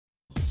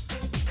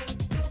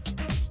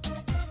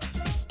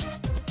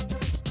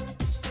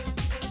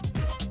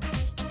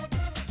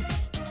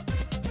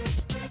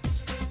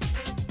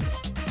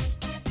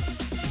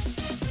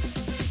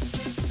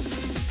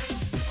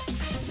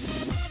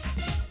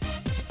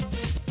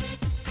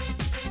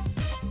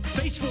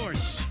Space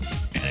Force.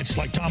 And it's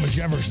like Thomas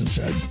Jefferson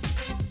said.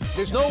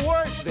 There's no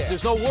words there.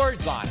 There's no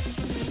words on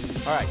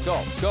it. All right,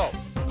 go.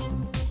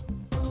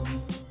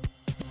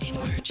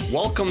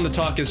 Welcome to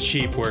Talk is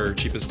Cheap, where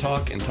cheap is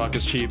talk and talk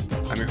is cheap.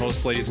 I'm your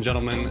host, ladies and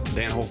gentlemen,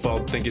 Dan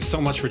Holfeld. Thank you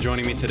so much for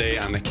joining me today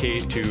on the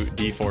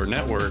K2D4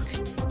 Network.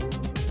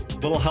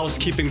 Little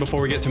housekeeping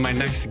before we get to my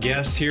next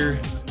guest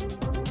here.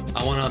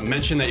 I want to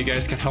mention that you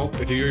guys can help.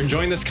 If you're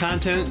enjoying this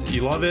content,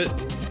 you love it,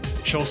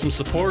 show some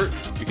support.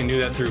 You can do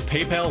that through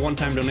PayPal,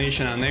 one-time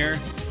donation on there.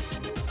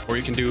 Or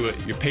you can do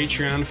your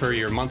Patreon for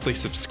your monthly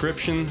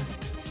subscription,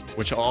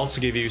 which will also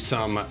give you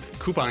some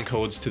coupon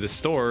codes to the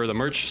store, the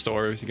merch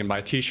store. You can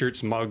buy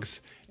t-shirts,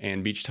 mugs,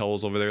 and beach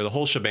towels over there, the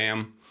whole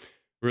shabam.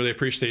 Really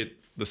appreciate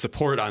the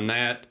support on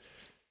that,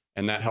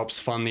 and that helps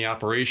fund the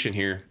operation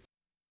here.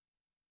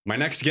 My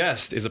next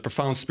guest is a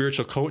profound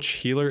spiritual coach,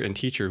 healer, and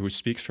teacher who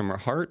speaks from her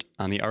heart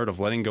on the art of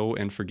letting go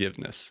and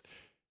forgiveness.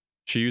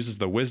 She uses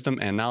the wisdom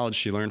and knowledge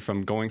she learned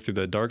from going through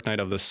the dark night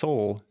of the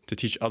soul to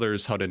teach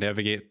others how to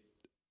navigate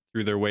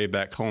through their way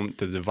back home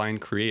to the divine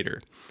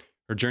creator.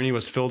 Her journey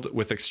was filled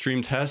with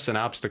extreme tests and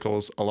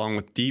obstacles, along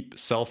with deep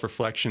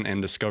self-reflection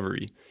and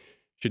discovery.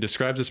 She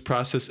describes this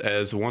process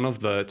as one of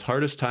the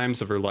hardest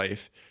times of her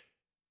life.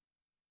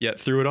 Yet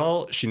through it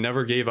all, she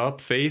never gave up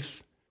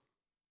faith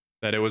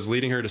that it was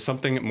leading her to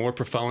something more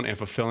profound and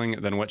fulfilling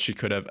than what she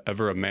could have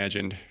ever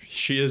imagined.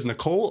 She is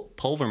Nicole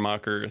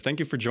Pulvermacher. Thank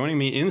you for joining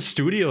me in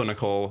studio,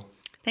 Nicole.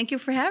 Thank you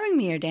for having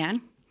me here,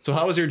 Dan. So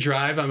how was your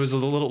drive? I was a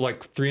little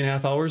like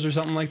 3.5 hours or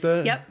something like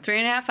that? Yep,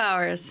 3.5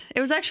 hours.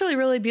 It was actually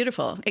really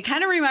beautiful. It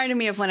kind of reminded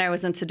me of when I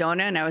was in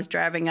Sedona and I was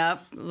driving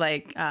up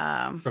like...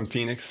 from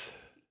Phoenix?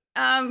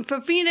 From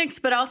Phoenix,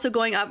 but also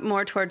going up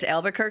more towards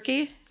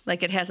Albuquerque.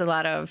 Like it has a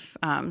lot of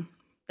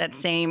that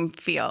same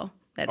feel,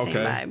 that same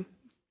vibe.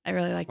 I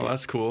really liked it. Well,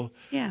 that's cool.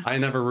 Yeah. I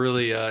never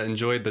really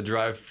enjoyed the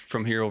drive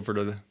from here over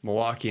to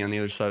Milwaukee on the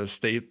other side of the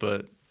state,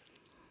 but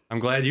I'm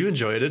glad you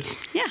enjoyed it.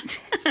 Yeah.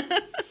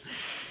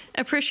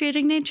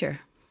 Appreciating nature.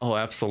 Oh,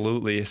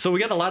 absolutely. So we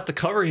got a lot to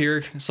cover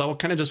here, so I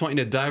kind of just want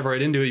you to dive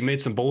right into it. You made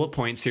some bullet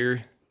points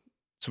here.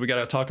 So we got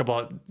to talk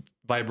about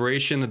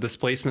vibration, the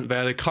displacement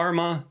value,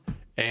 karma,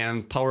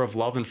 and power of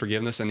love and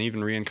forgiveness, and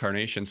even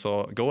reincarnation.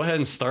 So go ahead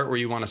and start where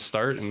you want to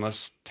start, and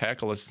let's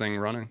tackle this thing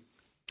running.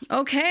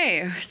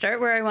 Okay,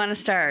 start where I want to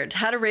start.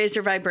 How to raise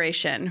your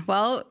vibration.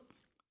 Well,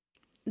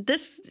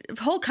 this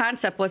whole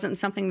concept wasn't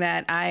something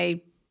that I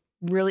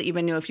really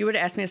even knew. If you would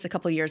have asked me this a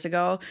couple of years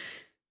ago,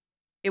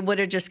 it would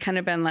have just kind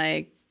of been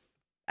like,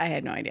 I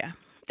had no idea.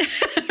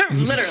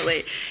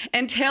 Literally.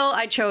 Until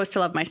I chose to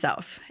love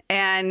myself.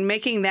 And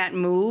making that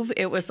move,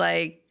 it was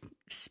like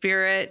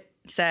Spirit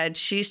said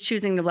she's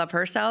choosing to love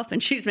herself,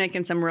 and she's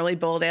making some really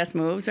bold ass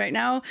moves right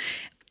now.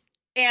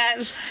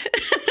 And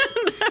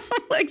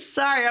I'm like,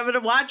 sorry, I'm going to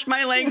watch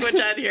my language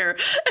on here.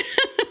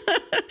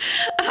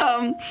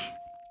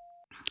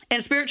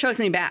 And Spirit chose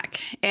me back.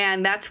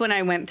 And that's when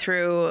I went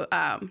through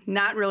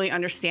not really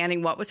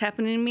understanding what was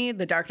happening to me,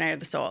 the dark night of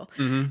the soul.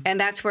 Mm-hmm. And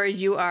that's where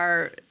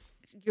you're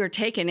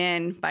taken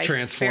in by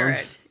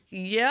Spirit.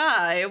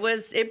 Yeah,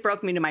 it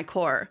broke me to my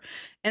core.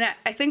 And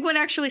I think what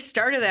actually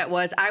started that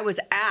was I was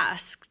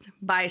asked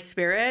by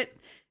Spirit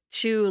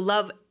to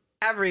love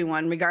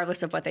everyone,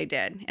 regardless of what they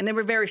did. And they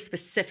were very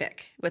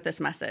specific with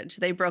this message.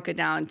 They broke it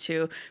down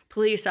to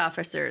police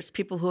officers,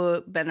 people who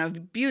have been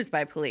abused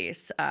by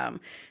police.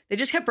 They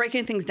just kept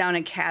breaking things down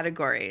in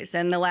categories.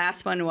 And the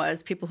last one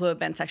was people who have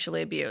been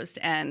sexually abused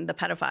and the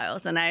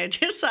pedophiles. And I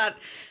just thought,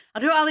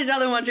 I'll do all these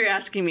other ones you're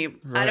asking me.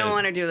 Right. I don't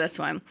want to do this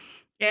one.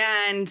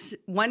 And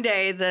one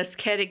day, this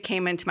kid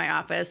came into my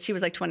office. He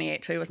was like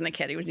 28, so he wasn't a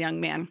kid. He was a young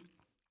man.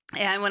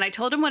 And when I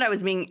told him what I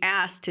was being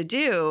asked to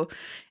do,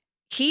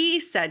 he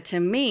said to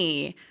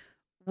me,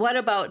 what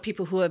about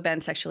people who have been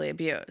sexually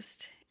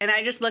abused? And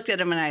I just looked at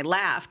him and I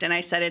laughed. And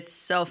I said, it's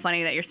so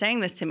funny that you're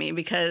saying this to me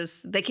because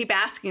they keep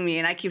asking me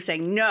and I keep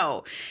saying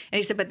no. And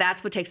he said, but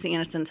that's what takes the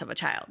innocence of a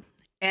child.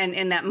 And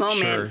in that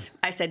moment, sure.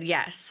 I said,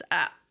 yes,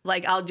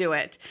 I'll do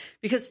it.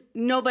 Because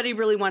nobody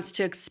really wants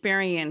to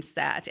experience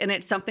that. And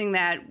it's something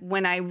that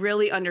when I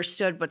really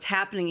understood what's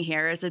happening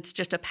here is it's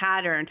just a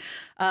pattern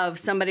of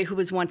somebody who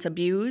was once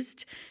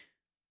abused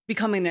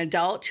becoming an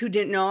adult who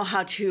didn't know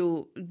how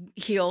to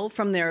heal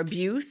from their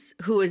abuse,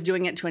 who is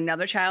doing it to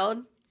another child.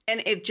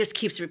 And it just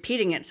keeps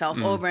repeating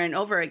itself over and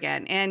over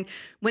again. And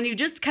when you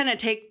just kind of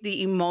take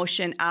the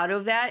emotion out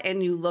of that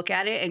and you look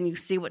at it and you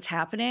see what's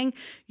happening,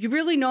 you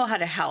really know how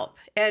to help.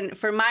 And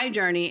for my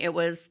journey, it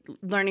was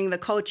learning the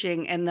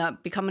coaching and the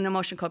becoming an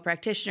emotion code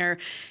practitioner.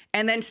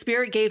 And then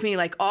Spirit gave me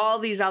like all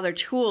these other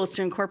tools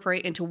to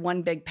incorporate into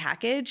one big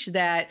package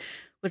that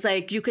was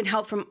like, you can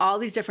help from all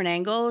these different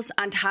angles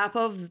on top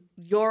of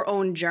your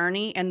own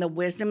journey and the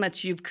wisdom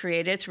that you've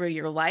created through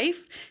your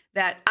life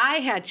that I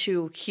had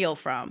to heal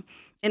from.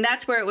 And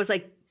that's where it was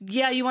like,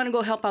 yeah, you want to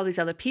go help all these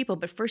other people,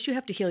 but first you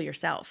have to heal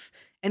yourself.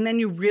 And then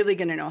you're really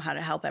going to know how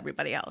to help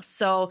everybody else.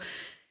 So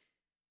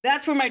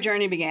that's where my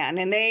journey began.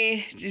 And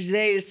they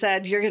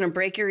said, you're going to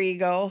break your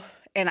ego.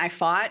 And I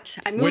fought.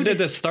 When did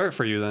this start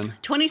for you then?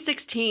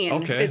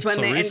 2016 is when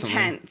the recently.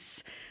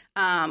 Intense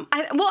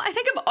I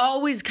think I've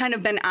always kind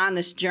of been on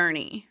this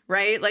journey,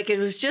 right? Like it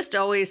was just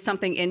always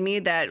something in me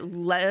that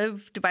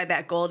lived by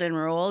that golden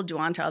rule: do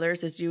unto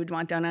others as you would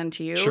want done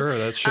unto you. Sure,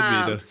 that should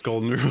be the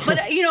golden rule. But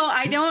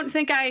I don't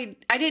think I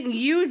didn't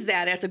use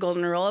that as a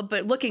golden rule.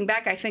 But looking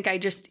back, I think I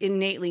just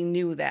innately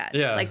knew that.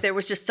 Yeah. Like there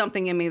was just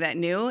something in me that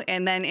knew.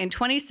 And then in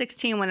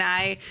 2016, when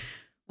I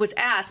was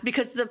asked,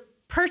 because the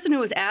person who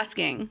was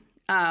asking,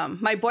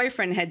 my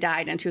boyfriend had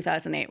died in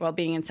 2008 while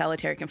being in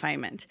solitary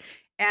confinement.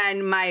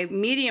 And my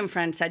medium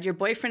friend said, your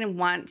boyfriend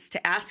wants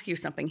to ask you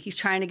something. He's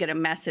trying to get a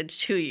message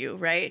to you,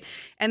 right?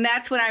 And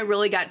that's when I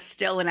really got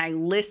still and I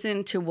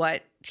listened to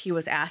what he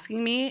was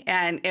asking me.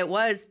 And it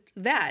was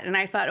that. And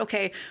I thought,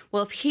 okay,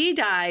 well, if he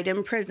died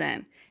in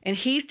prison and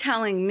he's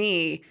telling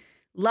me,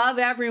 love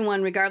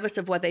everyone regardless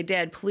of what they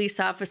did, police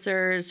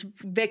officers,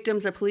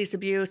 victims of police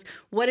abuse,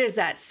 what does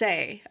that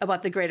say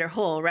about the greater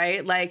whole,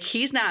 right? Like,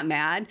 he's not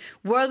mad.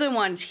 We're the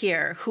ones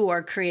here who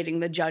are creating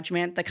the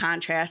judgment, the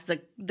contrast,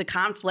 the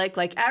conflict,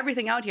 like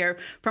everything out here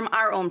from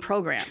our own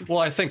programs. Well,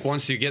 I think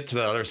once you get to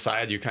the other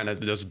side, you kind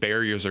of, those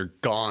barriers are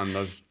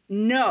gone.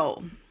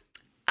 No.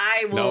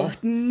 I will.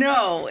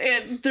 No.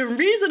 The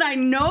reason I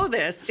know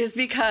this is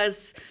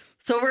because,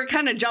 so we're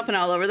kind of jumping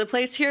all over the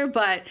place here,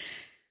 but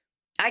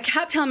I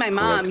kept telling my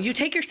mom, you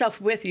take yourself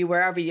with you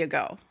wherever you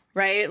go,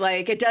 right?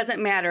 Like, it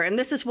doesn't matter. And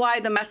this is why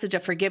the message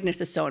of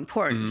forgiveness is so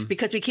important,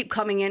 because we keep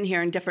coming in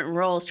here in different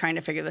roles trying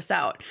to figure this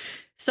out.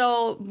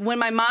 So when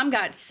my mom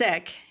got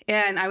sick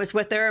and I was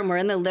with her and we're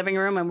in the living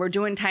room and we're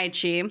doing Tai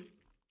Chi,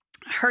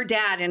 her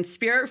dad in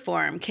spirit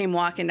form came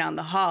walking down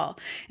the hall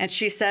and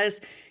she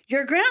says,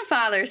 your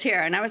grandfather's here.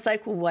 And I was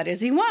like, well, what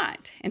does he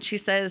want? And she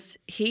says,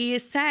 he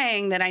is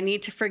saying that I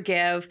need to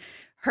forgive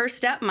her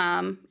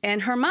stepmom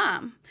and her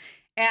mom.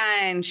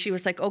 And she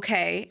was like,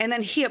 okay. And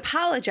then he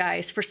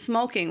apologized for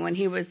smoking when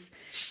he was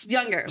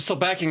younger. So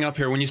backing up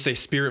here, when you say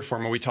spirit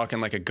form, are we talking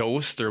like a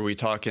ghost or are we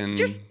talking?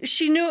 Just,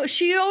 she knew,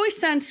 she always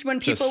sensed when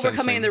people were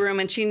coming in the room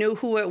and she knew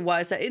who it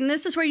was. And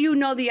this is where you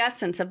know the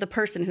essence of the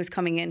person who's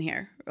coming in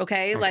here.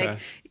 Okay. Like,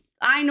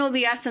 I know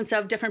the essence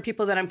of different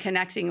people that I'm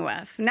connecting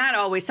with. Not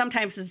always.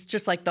 Sometimes it's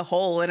just like the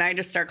whole, and I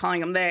just start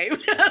calling them they.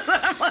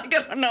 I'm like,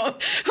 I don't know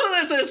who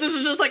this is. This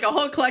is just like a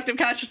whole collective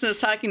consciousness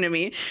talking to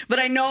me. But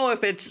I know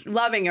if it's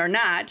loving or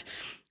not.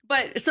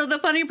 But so the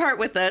funny part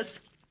with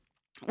this,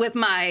 when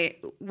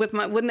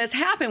this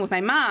happened with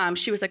my mom,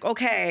 she was like,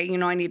 okay,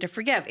 I need to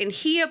forgive. And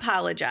he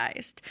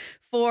apologized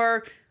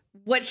for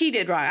what he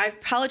did wrong. I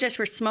apologize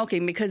for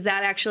smoking because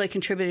that actually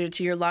contributed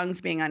to your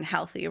lungs being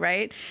unhealthy,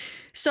 right?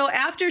 So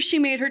after she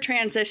made her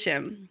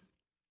transition,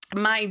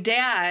 my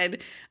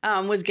dad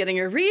was getting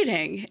a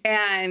reading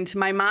and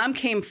my mom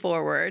came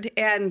forward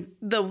and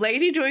the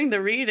lady doing the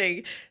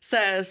reading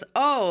says,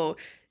 oh,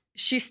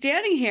 she's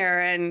standing here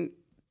and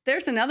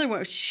there's another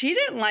one. She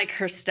didn't like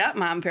her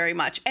stepmom very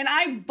much. And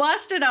I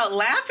busted out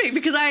laughing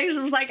because I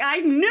was like, I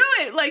knew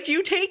it. Like,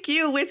 you take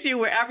you with you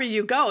wherever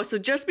you go. So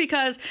just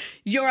because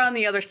you're on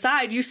the other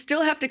side, you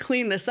still have to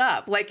clean this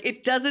up. Like,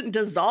 it doesn't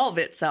dissolve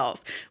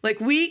itself. Like,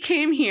 we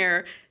came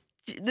here.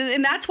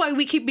 And that's why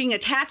we keep being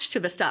attached to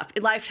the stuff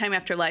lifetime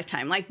after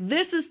lifetime. Like,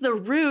 this is the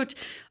root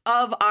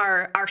of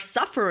our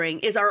suffering,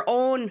 is our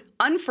own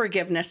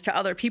unforgiveness to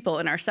other people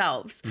and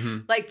ourselves.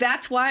 Like,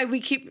 that's why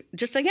we keep,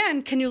 just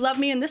again, can you love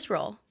me in this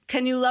role?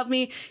 Can you love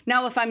me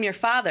now if I'm your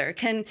father?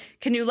 Can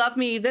you love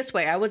me this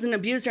way? I was an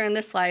abuser in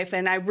this life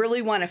and I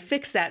really want to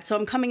fix that. So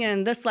I'm coming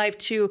in this life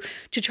to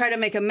try to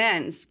make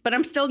amends. But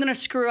I'm still going to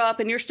screw up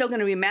and you're still going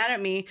to be mad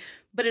at me.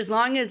 But as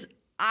long as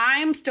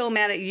I'm still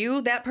mad at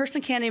you, that person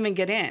can't even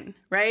get in,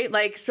 right?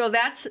 Like, so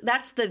that's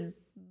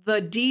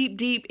the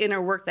deep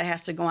inner work that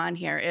has to go on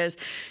here is,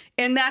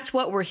 and that's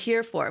what we're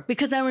here for,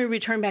 because then we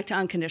return back to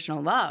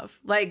unconditional love.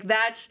 Like,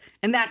 that's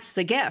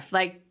the gift.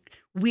 Like,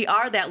 we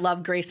are that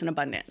love, grace, and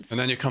abundance. And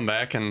then you come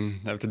back and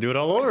have to do it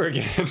all over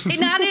again.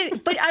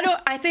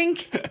 I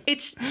think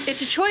it's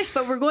a choice,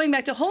 but we're going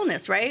back to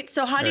wholeness, right?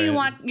 So how do you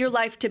want your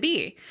life to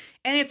be?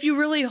 And if you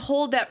really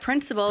hold that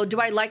principle, do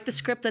I like the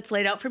script that's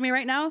laid out for me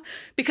right now?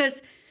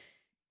 Because,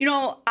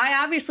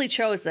 I obviously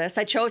chose this.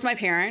 I chose my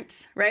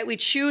parents, right? We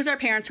choose our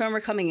parents when we're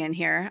coming in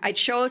here. I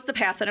chose the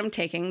path that I'm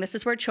taking. This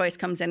is where choice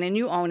comes in, and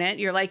you own it.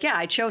 You're like, yeah,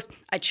 I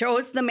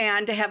chose the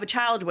man to have a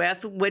child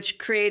with, which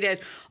created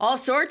all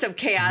sorts of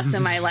chaos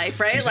in my life,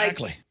 right?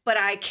 Exactly. Like, but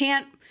I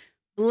can't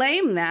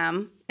blame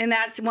them. And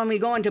that's when we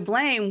go into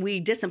blame,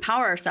 we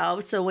disempower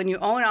ourselves. So when you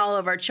own all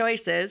of our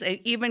choices, and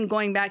even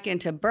going back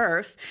into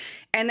birth,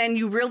 and then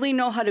you really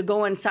know how to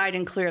go inside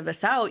and clear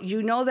this out,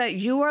 you know that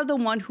you are the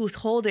one who's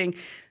holding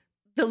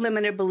the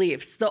limited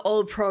beliefs, the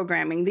old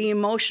programming, the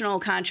emotional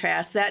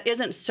contrast that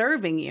isn't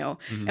serving you.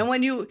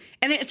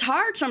 And it's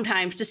hard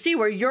sometimes to see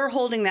where you're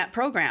holding that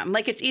program.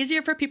 Like, it's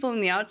easier for people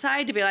on the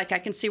outside to be like, I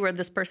can see where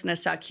this person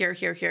is stuck here,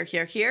 here, here,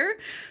 here, here.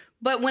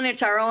 But when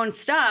it's our own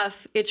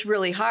stuff, it's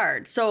really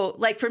hard. So,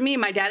 like, for me,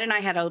 my dad and I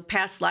had a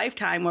past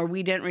lifetime where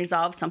we didn't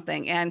resolve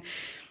something. And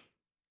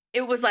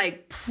it was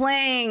like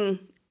playing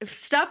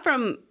stuff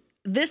from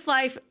this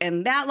life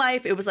and that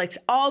life. It was like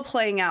all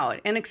playing out.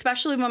 And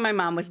especially when my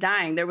mom was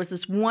dying, there was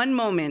this one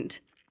moment.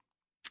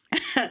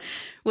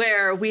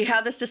 where we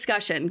had this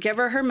discussion, give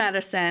her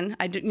medicine.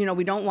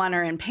 We don't want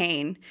her in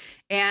pain.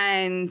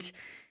 And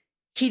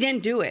he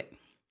didn't do it.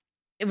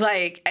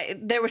 Like,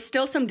 there was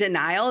still some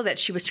denial that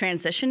she was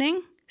transitioning.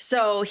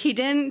 So he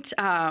didn't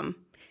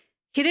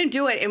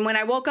do it. And when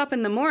I woke up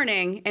in the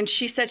morning and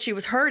she said she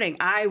was hurting,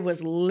 I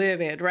was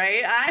livid,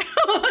 right? I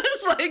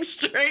was like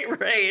straight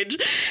rage.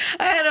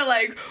 I had to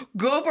like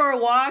go for a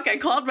walk. I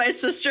called my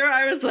sister.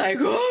 I was like,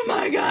 oh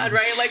my God,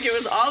 right? Like it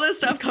was all this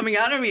stuff coming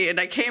out of me.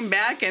 And I came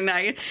back and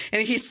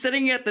he's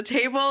sitting at the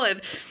table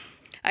and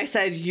I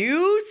said,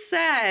 you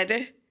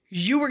said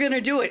you were going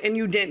to do it and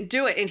you didn't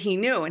do it. And he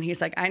knew. And he's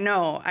like, I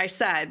know, I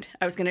said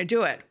I was going to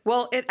do it.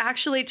 Well, it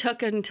actually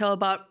took until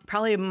about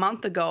probably a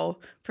month ago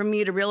for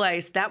me to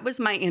realize that was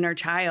my inner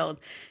child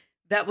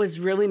that was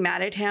really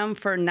mad at him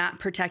for not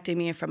protecting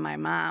me from my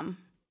mom,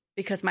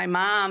 because my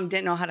mom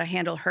didn't know how to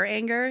handle her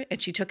anger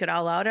and she took it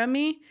all out on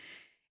me.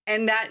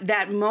 And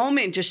that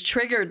moment just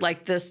triggered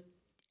like this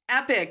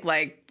epic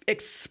like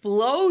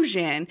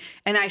explosion.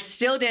 And I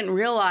still didn't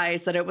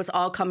realize that it was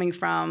all coming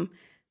from,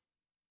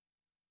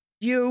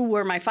 you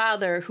were my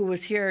father who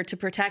was here to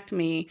protect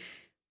me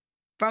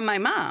from my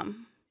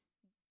mom.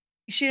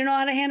 She didn't know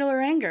how to handle her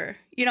anger,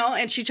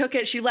 and she took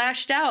it, she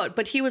lashed out,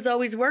 but he was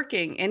always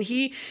working and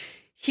he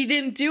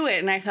didn't do it.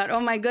 And I thought, oh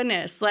my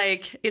goodness,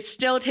 like it's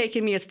still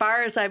taking me as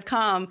far as I've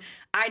come.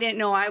 I didn't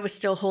know I was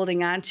still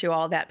holding on to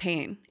all that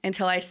pain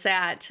until I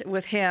sat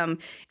with him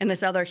and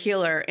this other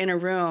healer in a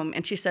room.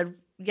 And she said,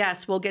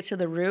 yes, we'll get to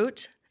the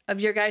root of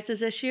your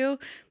guys' issue,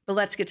 but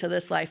let's get to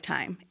this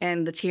lifetime.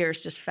 And the tears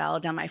just fell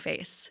down my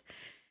face.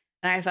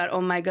 And I thought, oh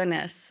my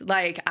goodness,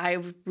 like I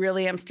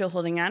really am still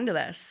holding on to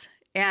this.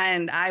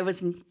 And I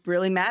was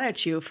really mad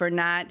at you for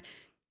not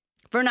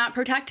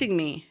protecting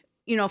me,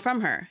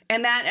 from her.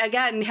 And that,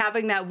 again,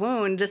 having that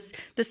wound, this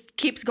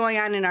keeps going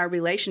on in our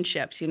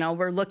relationships.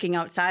 We're looking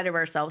outside of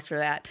ourselves for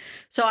that.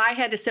 So I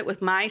had to sit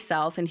with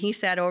myself, and he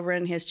sat over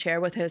in his chair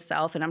with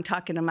himself, and I'm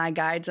talking to my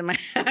guides in my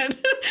head,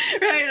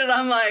 right? And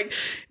I'm like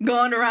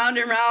going around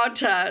and around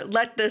to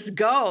let this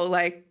go.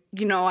 Like,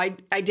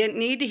 I didn't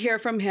need to hear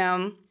from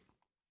him.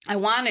 I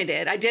wanted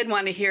it. I did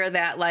want to hear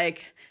that,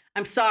 like,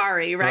 I'm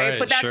sorry, right?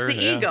 But that's the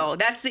ego.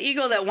 That's the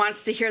ego that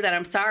wants to hear that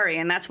I'm sorry.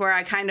 And that's where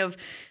I kind of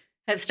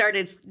have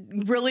started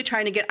really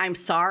trying to get I'm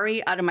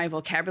sorry out of my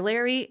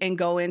vocabulary and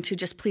go into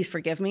just please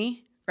forgive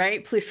me,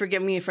 right? Please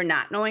forgive me for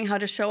not knowing how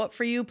to show up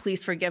for you.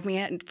 Please forgive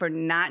me for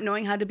not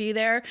knowing how to be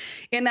there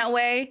in that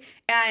way.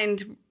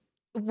 And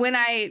when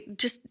I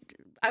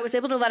was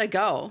able to let it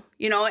go,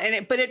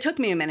 but it took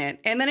me a minute.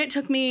 And then it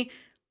took me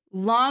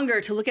longer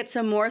to look at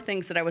some more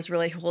things that I was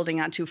really holding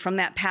on to from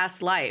that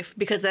past life,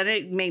 because then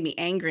it made me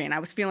angry and I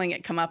was feeling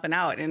it come up and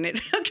out, and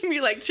it took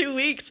me like 2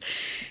 weeks.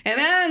 And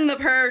then the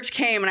purge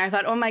came and I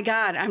thought, oh my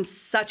God, I'm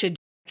such a dick.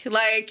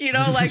 Like,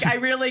 I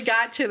really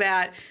got to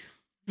that,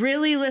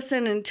 really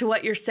listen to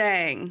what you're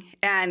saying.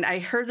 And I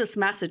heard this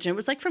message and it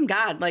was like from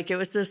God, like it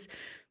was this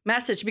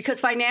message, because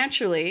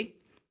financially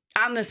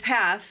on this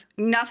path,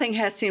 nothing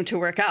has seemed to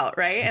work out,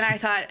 right? And I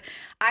thought,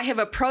 I have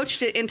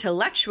approached it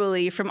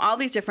intellectually from all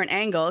these different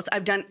angles.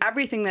 I've done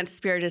everything that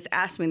Spirit has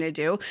asked me to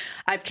do.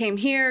 I've came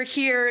here,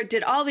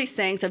 did all these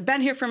things. I've been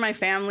here for my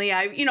family.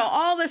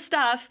 All this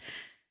stuff.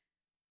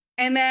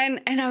 And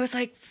I was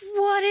like,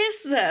 what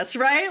is this,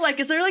 right? Like,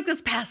 is there like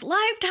this past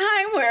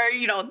lifetime where,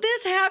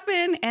 this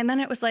happened? And then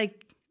it was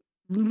like,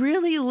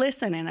 really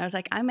listen. And I was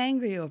like, I'm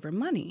angry over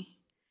money.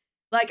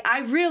 Like, I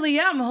really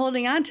am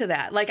holding on to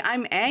that. Like,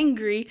 I'm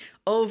angry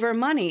over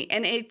money.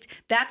 And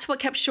that's what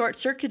kept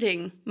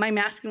short-circuiting my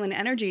masculine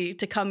energy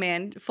to come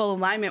in full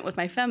alignment with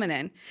my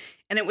feminine.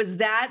 And it was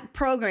that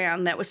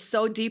program that was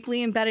so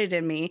deeply embedded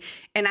in me.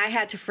 And I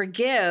had to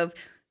forgive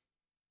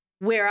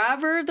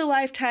wherever the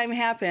lifetime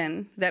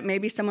happened that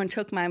maybe someone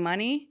took my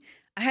money.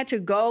 I had to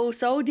go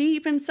so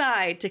deep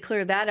inside to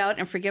clear that out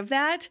and forgive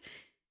that.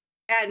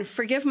 And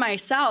forgive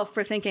myself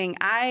for thinking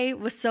I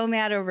was so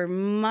mad over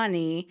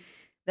money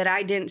that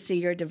I didn't see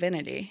your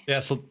divinity. Yeah,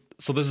 so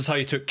this is how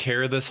you took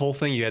care of this whole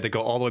thing? You had to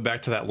go all the way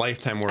back to that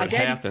lifetime where it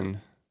happened,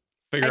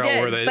 figure out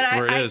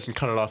where it is and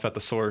cut it off at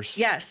the source.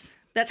 Yes,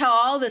 that's how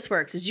all this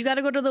works, is you got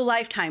to go to the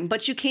lifetime,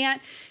 but you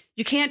can't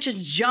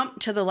just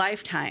jump to the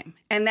lifetime.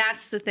 And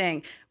that's the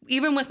thing.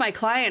 Even with my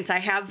clients, I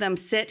have them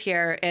sit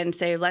here and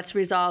say, let's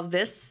resolve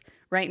this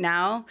right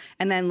now,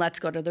 and then let's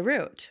go to the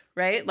root,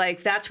 right?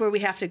 Like, that's where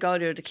we have to go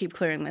to keep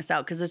clearing this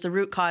out, because there's a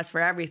root cause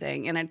for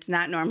everything, and it's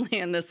not normally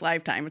in this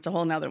lifetime. It's a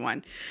whole nother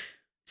one.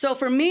 So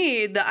for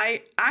me, the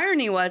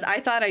irony was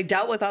I thought I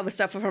dealt with all the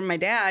stuff from my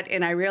dad,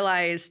 and I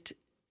realized,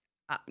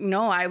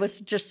 no, I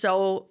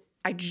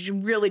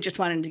really just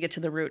wanted to get to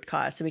the root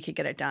cause so we could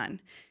get it done.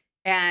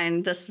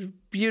 And this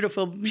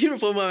beautiful,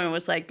 beautiful woman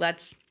was like,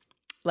 let's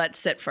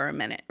sit for a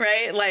minute,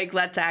 right? Like,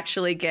 let's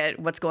actually get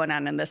what's going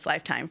on in this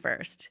lifetime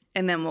first,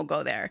 and then we'll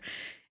go there.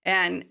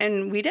 And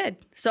we did.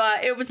 So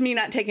it was me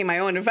not taking my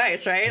own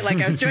advice, right? Like,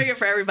 I was doing it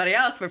for everybody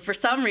else, but for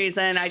some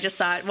reason I just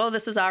thought, well,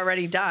 this is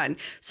already done.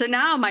 So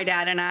now my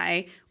dad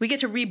and we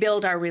get to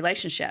rebuild our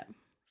relationship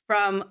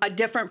from a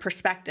different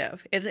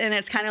perspective. And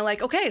it's kind of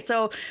like, okay,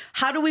 so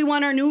how do we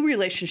want our new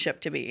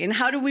relationship to be? And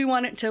how do we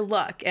want it to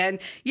look? And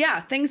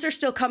yeah, things are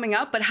still coming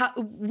up, but how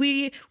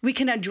we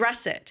can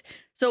address it.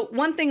 So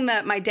one thing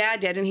that my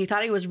dad did, and he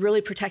thought he was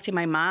really protecting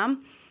my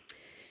mom,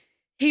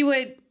 he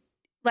would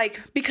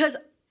because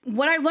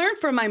what I learned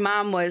from my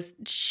mom was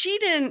she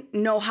didn't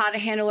know how to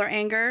handle her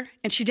anger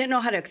and she didn't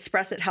know how to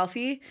express it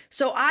healthy.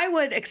 So I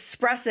would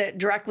express it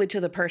directly to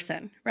the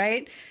person,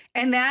 right?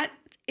 And that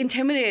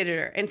intimidated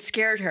her and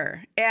scared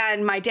her.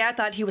 And my dad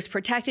thought he was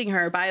protecting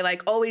her by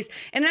always,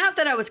 and not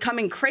that I was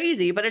coming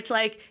crazy, but it's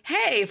like,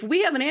 hey, if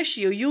we have an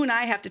issue, you and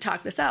I have to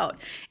talk this out.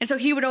 And so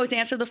he would always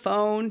answer the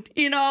phone,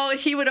 he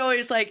would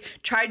always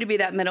try to be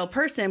that middle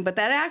person, but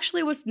that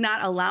actually was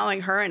not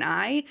allowing her and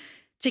I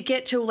to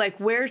get to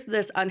where's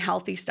this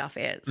unhealthy stuff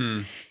is.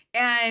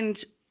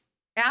 And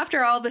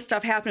after all this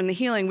stuff happened in the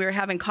healing, we were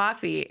having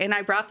coffee and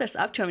I brought this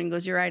up to him and he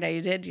goes, you're right, I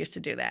did used to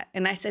do that.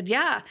 And I said,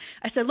 yeah.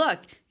 I said, look,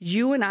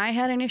 you and I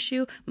had an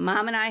issue.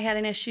 Mom and I had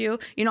an issue.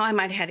 I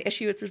might have had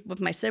issues with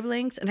my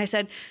siblings. And I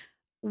said,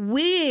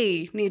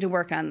 we need to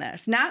work on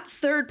this, not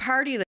third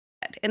party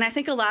that. And I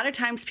think a lot of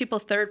times people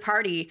third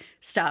party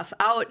stuff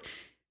out,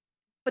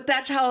 but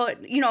that's how,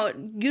 you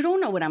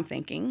don't know what I'm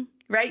thinking.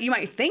 Right? You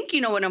might think you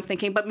know what I'm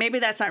thinking, but maybe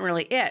that's not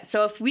really it.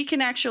 So if we can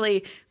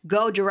actually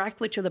go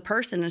directly to the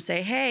person and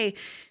say, hey,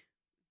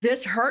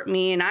 this hurt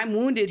me and I'm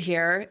wounded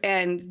here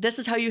and this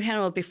is how you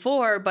handled it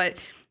before, but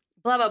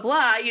blah, blah,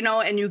 blah,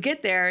 and you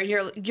get there,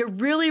 you're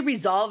really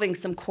resolving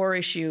some core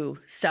issue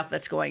stuff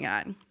that's going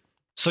on.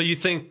 So you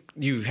think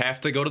you have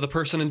to go to the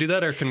person and do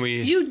that, or can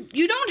we?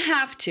 You don't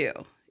have to.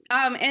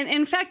 And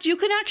in fact, you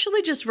can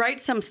actually just write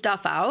some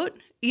stuff out,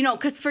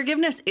 because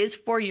forgiveness is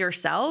for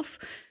yourself.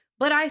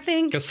 But I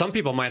think because some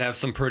people might have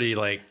some pretty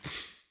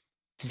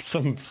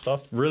some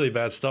stuff, really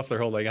bad stuff they're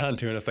holding on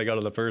to, and if they go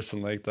to the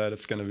person like that,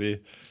 it's going to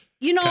be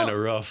kind of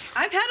rough.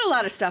 I've had a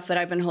lot of stuff that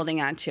I've been holding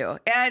on to,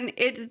 and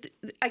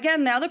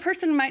again, the other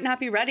person might not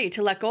be ready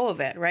to let go of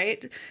it,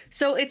 right?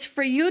 So it's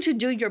for you to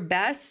do your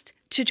best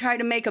to try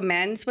to make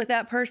amends with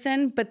that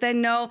person, but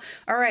then know,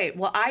 all right,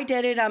 well, I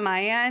did it on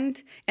my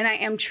end, and I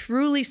am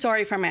truly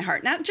sorry from my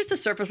heart. Not just a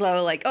surface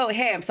level, oh,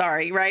 hey, I'm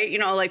sorry,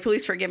 right?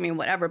 Please forgive me,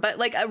 whatever. But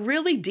a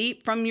really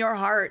deep from your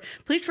heart,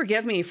 please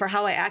forgive me for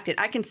how I acted.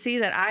 I can see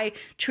that I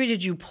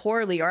treated you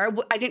poorly, or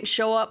I didn't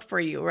show up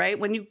for you, right?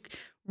 When you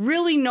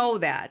really know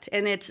that,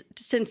 and it's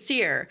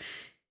sincere,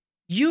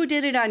 you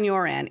did it on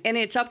your end, and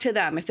it's up to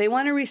them. If they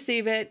want to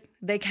receive it,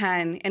 they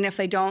can. And if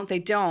they don't, they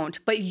don't.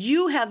 But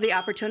you have the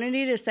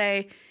opportunity to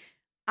say,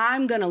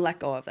 I'm going to let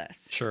go of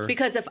this. Sure.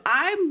 Because if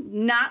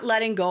I'm not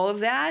letting go of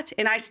that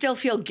and I still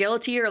feel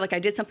guilty or I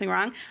did something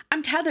wrong,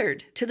 I'm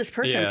tethered to this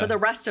person for the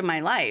rest of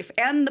my life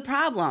and the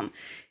problem.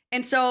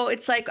 And so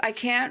it's I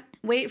can't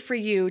wait for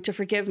you to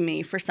forgive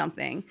me for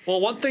something.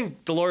 Well, one thing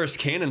Dolores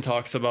Cannon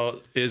talks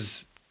about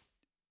is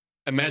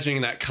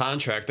imagining that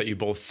contract that you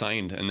both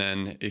signed, and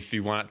then if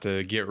you want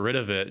to get rid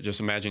of it, just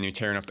imagine you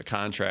tearing up the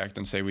contract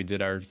and say, we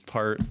did our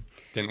part,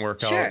 didn't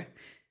work out,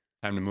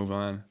 time to move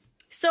on.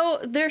 So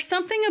there's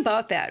something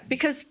about that,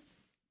 because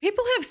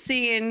people have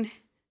seen,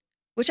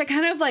 which I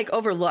kind of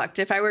overlooked.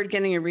 If I were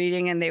getting a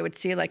reading and they would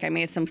see I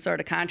made some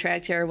sort of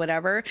contract here or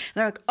whatever,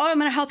 they're like, oh, I'm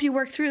going to help you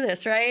work through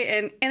this, right?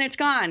 And it's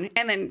gone.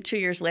 And then 2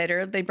 years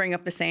later, they bring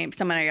up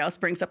somebody else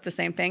brings up the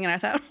same thing. And I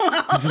thought,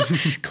 well,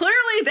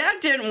 clearly that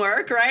didn't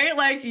work,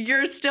 right?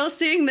 You're still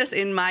seeing this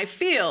in my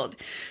field.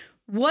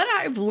 What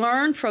I've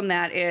learned from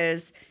that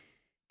is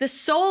the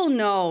soul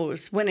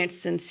knows when it's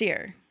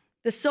sincere.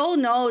 The soul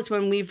knows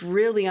when we've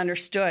really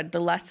understood the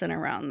lesson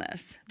around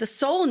this. The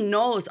soul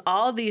knows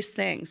all these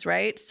things,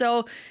 right?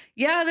 So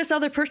yeah, this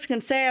other person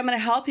can say, I'm going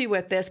to help you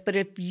with this. But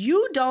if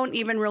you don't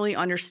even really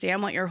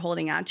understand what you're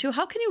holding on to,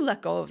 how can you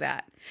let go of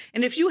that?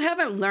 And if you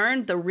haven't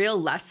learned the real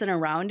lesson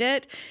around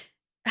it,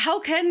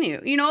 how can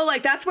you?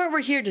 That's what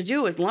we're here to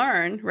do, is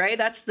learn, right?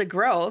 That's the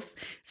growth.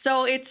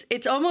 So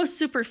it's almost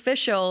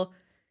superficial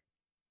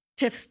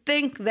to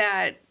think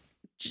that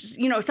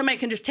somebody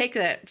can just take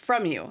that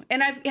from you.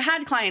 And I've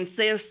had clients,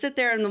 they'll sit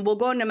there and we'll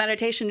go into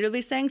meditation, do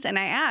these things. And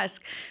I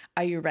ask,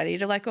 are you ready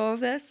to let go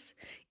of this?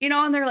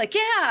 And they're like,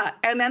 yeah.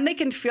 And then they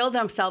can feel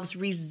themselves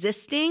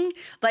resisting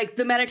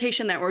the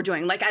meditation that we're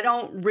doing. I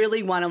don't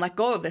really want to let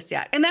go of this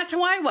yet. And that's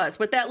how I was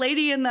with that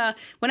lady when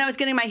I was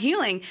getting my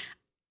healing.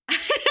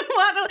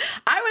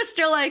 I was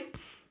still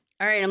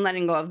all right, I'm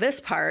letting go of this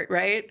part,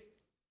 right?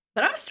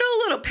 But I'm still a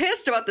little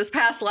pissed about this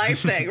past life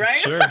thing, right?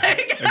 Sure,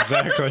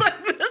 exactly.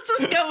 This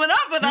is coming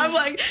up, and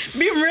I'm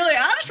being really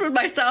honest with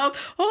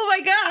myself. Oh my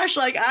gosh,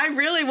 I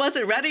really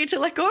wasn't ready to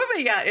let go of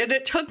it yet. And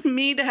it took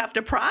me to have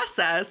to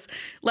process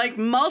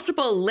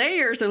multiple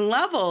layers and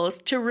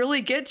levels to really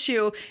get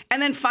to,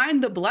 and then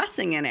find the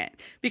blessing in it.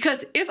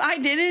 Because if I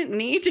didn't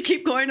need to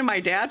keep going to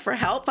my dad for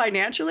help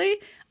financially,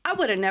 I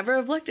would have never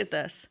have looked at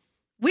this.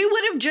 We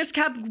would have just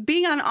kept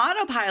being on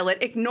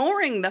autopilot,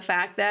 ignoring the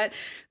fact that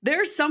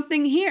there's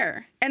something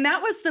here. And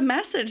that was the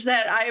message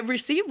that I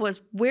received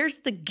was, where's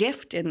the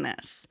gift in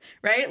this,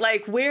 right?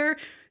 Where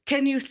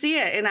can you see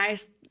it? And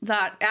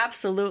thought,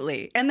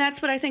 absolutely. And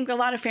that's what I think a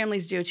lot of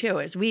families do too,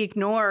 is we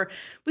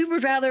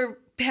would rather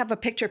have a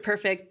picture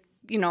perfect,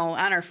 on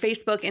our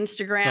Facebook,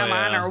 Instagram,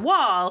 on our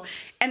wall,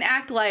 and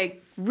act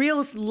like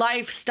real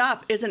life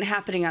stuff isn't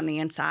happening on the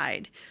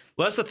inside.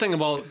 Well, that's the thing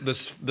about the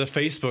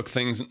Facebook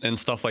things and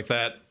stuff like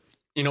that.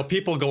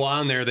 People go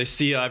on there, they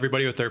see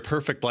everybody with their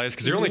perfect lives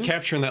because they're only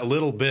capturing that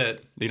little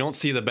bit. They don't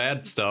see the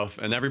bad stuff.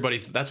 And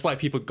that's why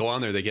people go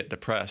on there, they get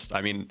depressed.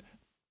 I mean,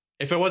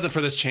 if it wasn't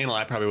for this channel,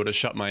 I probably would have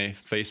shut my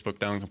Facebook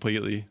down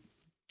completely.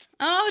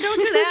 Oh, don't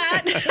do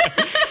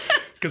that.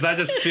 Because I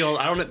just feel,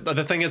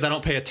 the thing is, I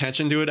don't pay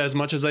attention to it as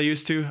much as I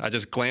used to. I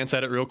just glance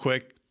at it real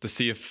quick to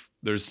see if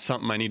there's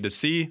something I need to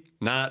see.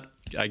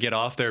 I get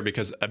off there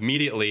because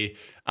immediately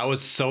I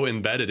was so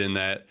embedded in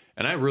that.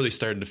 And I really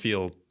started to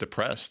feel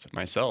depressed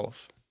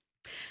myself.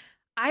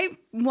 I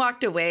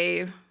walked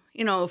away,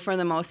 for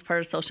the most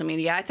part of social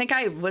media. I think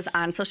I was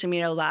on social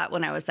media a lot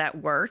when I was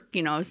at work.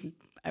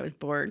 I was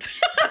bored.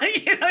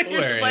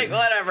 You're just like,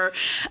 whatever.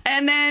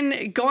 And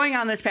then going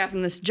on this path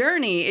and this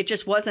journey, it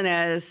just wasn't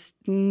as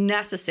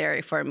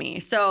necessary for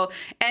me. So,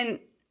 and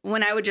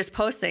when I would just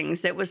post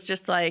things, it was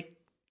just like,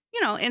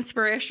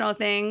 inspirational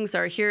things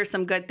or here's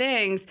some good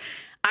things.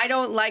 I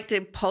don't like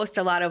to post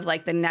a lot of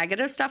like the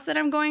negative stuff that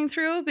I'm going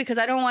through because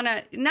I don't want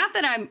to, not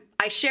that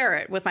I share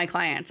it with my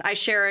clients. I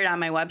share it on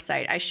my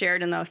website. I share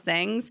it in those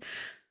things,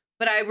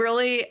 but I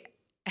really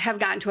have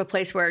gotten to a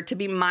place where to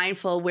be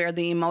mindful where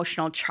the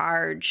emotional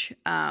charge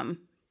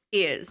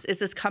is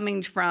this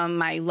coming from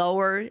my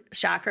lower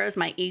chakras,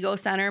 my ego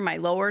center, my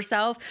lower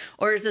self,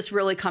 or is this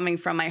really coming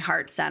from my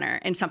heart center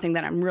and something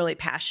that I'm really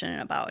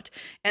passionate about?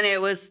 And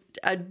it was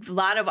a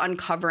lot of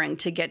uncovering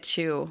to get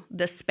to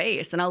this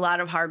space and a lot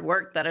of hard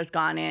work that has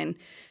gone in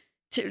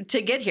to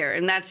get here.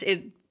 And that's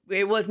it.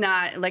 It was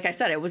not, like I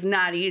said, it was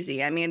not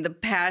easy. I mean, the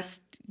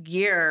past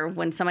year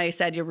when somebody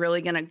said you're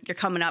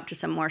coming up to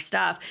some more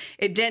stuff,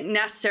 it didn't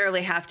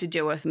necessarily have to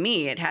do with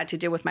me. It had to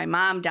do with my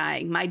mom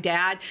dying, my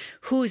dad,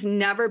 who's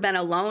never been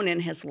alone in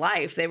his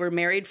life. They were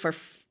married for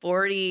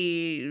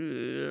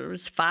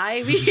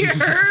 45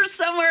 years,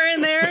 somewhere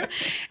in there.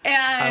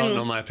 And I don't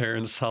know my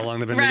parents, how long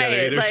they've been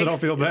together either, so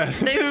don't feel bad.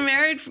 They've been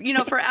married,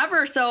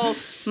 forever. So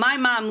my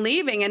mom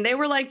leaving, and they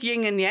were like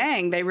yin and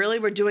yang. They really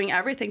were doing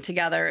everything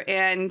together.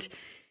 And,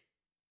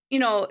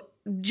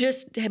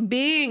 just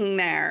being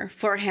there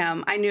for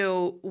him, I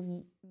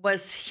knew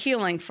was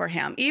healing for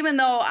him. Even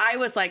though I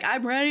was like,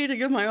 I'm ready to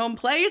get my own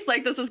place.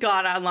 Like, this has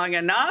gone on long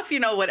enough,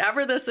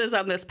 whatever this is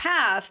on this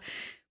path.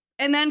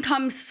 And then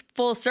comes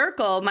full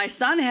circle. My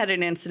son had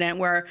an incident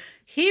where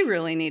he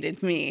really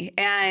needed me.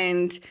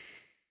 And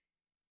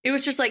it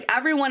was just like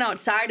everyone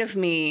outside of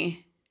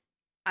me,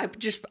 I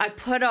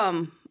put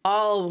them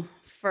all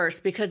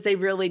first because they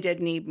really did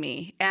need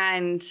me.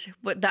 And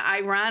what the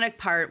ironic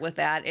part with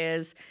that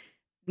is,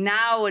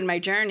 now in my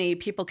journey,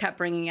 people kept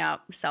bringing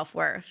up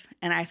self-worth.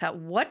 And I thought,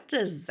 what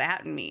does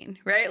that mean?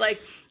 Right? Like,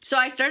 so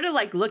I started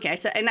looking, I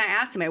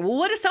asked him, well,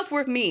 what does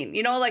self-worth mean?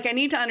 I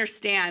need to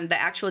understand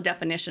the actual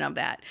definition of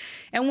that.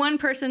 And one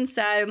person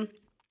said,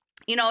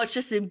 it's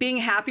just being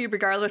happy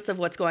regardless of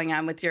what's going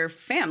on with your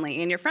family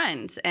and your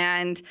friends.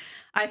 And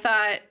I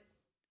thought,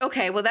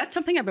 okay, well, that's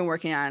something I've been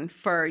working on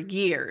for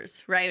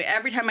years, right?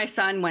 Every time my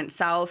son went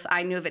south,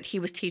 I knew that he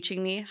was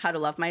teaching me how to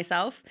love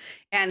myself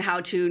and how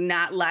to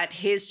not let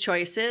his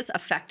choices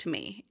affect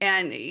me.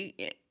 And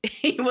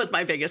he was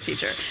my biggest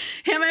teacher.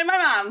 Him and my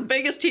mom,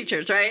 biggest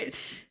teachers, right?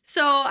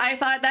 So I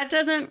thought I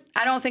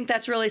don't think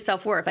that's really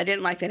self-worth. I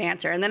didn't like that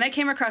answer. And then I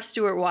came across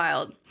Stuart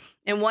Wilde.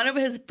 In one of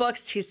his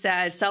books, he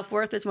said,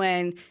 self-worth is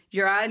when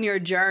you're on your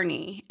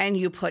journey and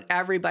you put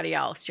everybody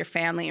else, your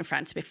family and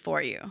friends,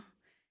 before you.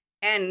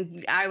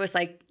 And I was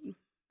like,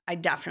 I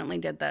definitely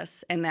did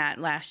this in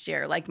that last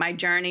year. Like, my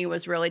journey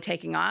was really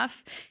taking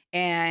off,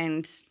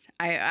 and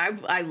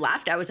I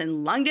left. I was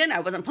in London.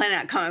 I wasn't planning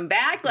on coming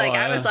back. Like,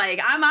 I was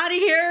like, I'm out of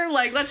here.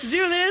 Like, let's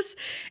do this.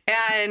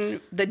 And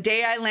the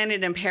day I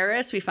landed in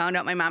Paris, we found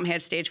out my mom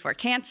had stage 4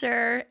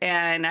 cancer,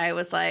 and I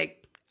was like,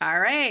 all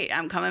right,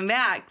 I'm coming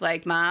back.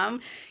 Like,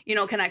 Mom,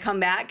 can I come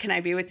back? Can I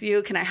be with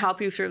you? Can I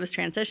help you through this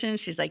transition?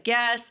 She's like,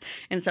 yes.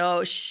 And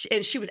so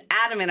she was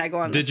adamant I go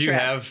on this trip. Did you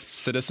have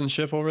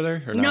citizenship over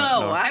there or not?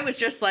 No, I was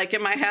just like,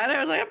 in my head,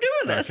 I was like, I'm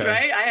doing this,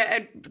 right? I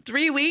had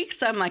 3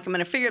 weeks. I'm like, I'm going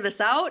to figure this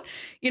out,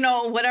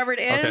 whatever it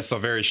is. Okay, so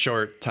very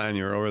short time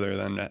you were over there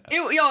then.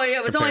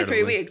 It was only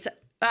 3 weeks.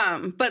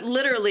 But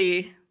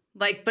literally,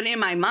 but in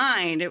my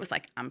mind, it was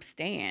like, I'm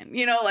staying.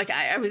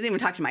 I was even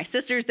talking to my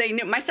sisters. They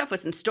knew my stuff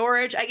was in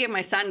storage. I gave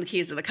my son the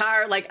keys to the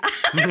car. I was like,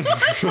 I'm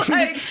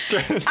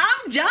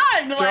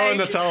done. Throw in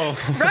the towel.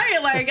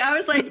 Right. I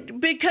was like,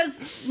 because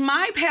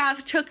my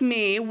path took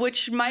me,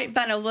 which might have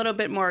been a little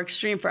bit more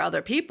extreme for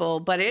other people,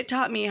 but it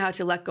taught me how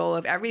to let go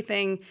of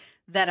everything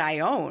that I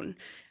own.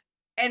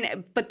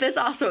 But this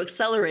also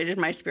accelerated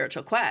my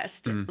spiritual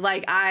quest.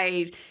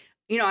 I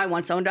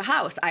once owned a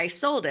house. I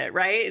sold it,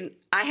 right? And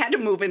I had to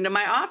move into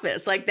my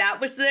office. That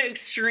was the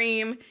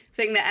extreme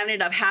thing that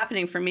ended up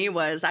happening for me.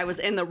 Was I was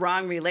in the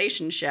wrong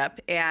relationship,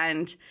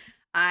 and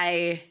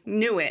I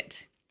knew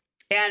it.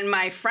 And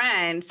my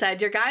friend said,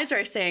 your guides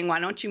are saying, why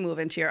don't you move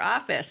into your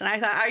office? And I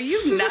thought, are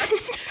you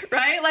nuts?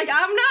 Right? Like,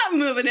 I'm not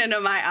moving into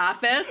my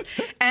office.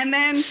 And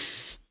then,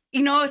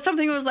 you know,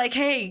 something was like,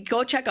 hey,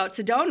 go check out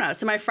Sedona.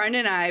 So my friend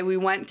and I, we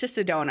went to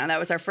Sedona. That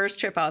was our first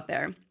trip out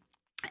there.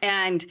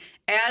 And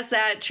as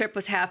that trip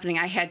was happening,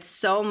 I had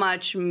so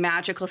much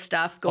magical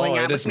stuff going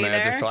on with me there. Oh, it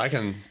is magical. I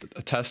can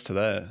attest to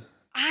that.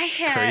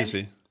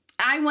 Crazy.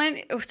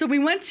 We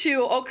went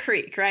to Oak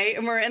Creek, right?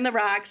 And we're in the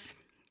rocks.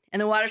 And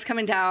the water's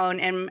coming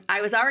down, and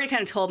I was already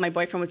kind of told my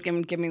boyfriend was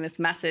giving me this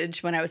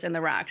message when I was in the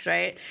rocks,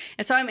 right?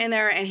 And so I'm in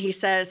there, and he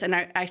says, and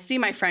I see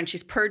my friend,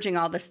 she's purging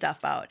all this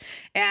stuff out.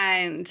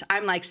 And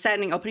I'm like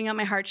opening up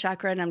my heart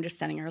chakra, and I'm just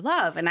sending her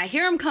love. And I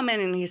hear him come in,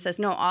 and he says,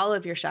 no, all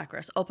of your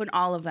chakras, open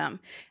all of them.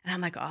 And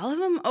I'm like, all of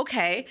them?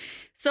 Okay.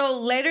 So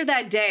later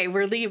that day,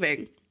 we're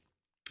leaving.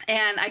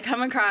 And I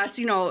come across,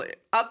 you know,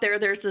 up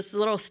there's this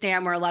little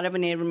stand where a lot of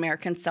Native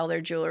Americans sell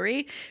their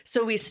jewelry.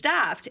 So we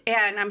stopped,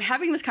 and I'm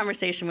having this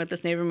conversation with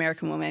this Native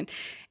American woman,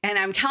 and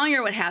I'm telling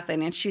her what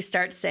happened. And she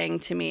starts saying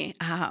to me,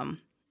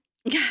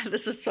 yeah,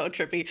 this is so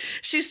trippy.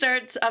 She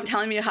starts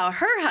telling me how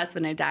her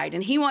husband had died,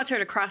 and he wants her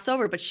to cross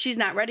over, but she's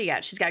not ready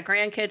yet. She's got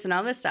grandkids and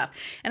all this stuff.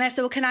 And I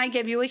said, well, can I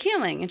give you a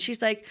healing? And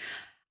she's like,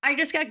 I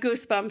just got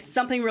goosebumps.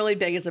 Something really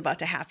big is about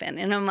to happen.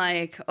 And I'm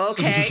like,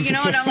 okay, you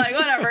know, and I'm like,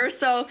 whatever.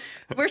 So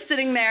we're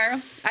sitting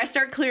there. I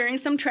start clearing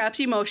some trapped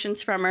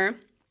emotions from her.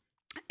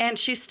 And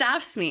she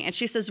stops me and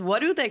she says, what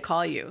do they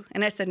call you?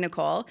 And I said,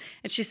 Nicole.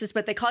 And she says,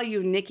 but they call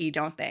you Nikki,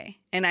 don't they?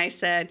 And I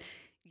said,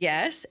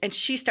 yes. And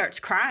she starts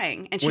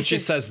crying. And when she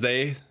says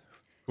they,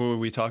 who are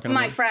we talking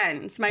about? My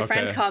friends. My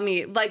friends call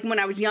me, like when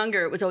I was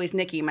younger, it was always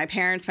Nikki. My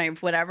parents, my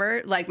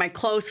whatever, like my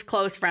close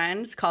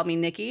friends called me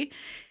Nikki.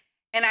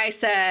 And I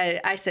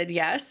said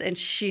yes. And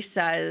she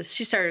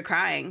started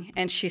crying.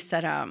 And she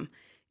said,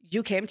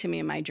 you came to me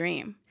in my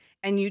dream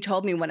and you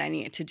told me what I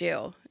needed to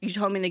do. You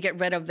told me to get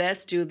rid of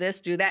this, do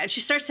that. And she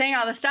starts saying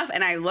all this stuff.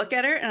 And I look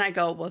at her and I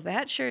go, well,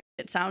 that sure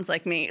it sounds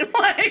like me.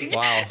 Like,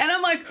 wow. And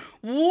I'm like,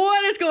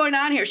 what is going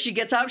on here? She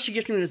gets up, she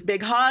gives me this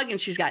big hug and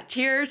she's got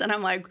tears. And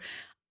I'm like,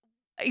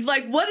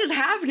 what is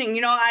happening?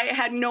 You know, I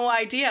had no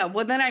idea.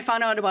 Well, then I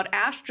found out about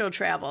astral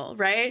travel,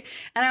 right?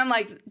 And I'm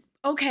like,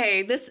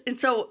 okay, and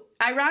so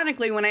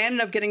ironically, when I ended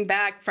up getting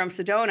back from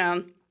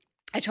Sedona,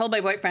 I told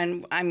my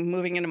boyfriend, I'm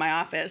moving into my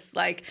office.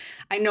 Like,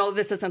 I know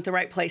this isn't the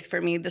right place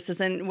for me. This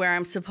isn't where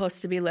I'm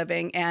supposed to be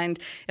living. And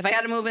if I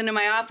got to move into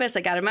my office,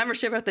 I got a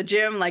membership at the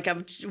gym, like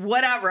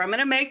whatever, I'm going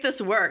to make this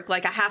work.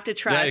 Like, I have to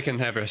trust. Yeah, you can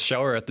have a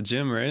shower at the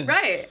gym, right?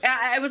 Right.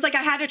 I was like,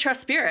 I had to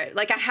trust spirit.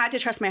 Like, I had to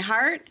trust my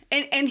heart.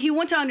 And he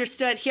wouldn't have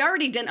understood. He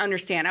already didn't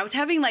understand. I was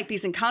having like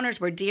these encounters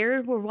where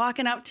deer were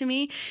walking up to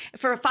me.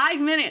 For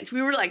 5 minutes,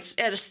 we were like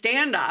at a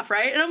standoff,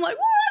 right? And I'm like,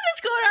 what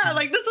is going on?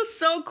 Like, this is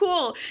so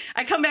cool.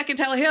 I come back and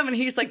tell him,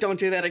 and he's like, don't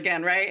do that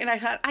again, right? And I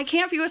thought, I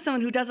can't be with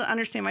someone who doesn't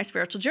understand my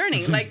spiritual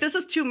journey. Like, this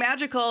is too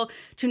magical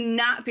to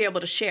not be able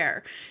to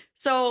share.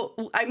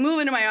 So I move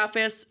into my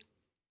office.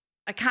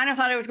 I kind of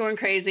thought I was going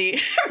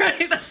crazy,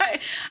 right?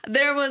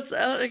 There was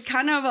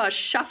kind of a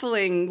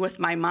shuffling with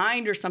my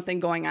mind or something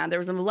going on. There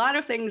was a lot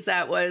of things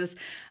that was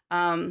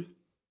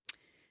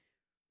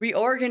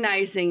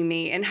reorganizing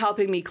me and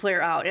helping me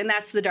clear out. And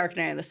that's the dark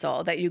night of the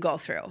soul that you go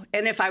through.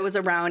 And if I was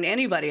around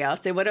anybody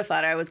else, they would have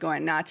thought I was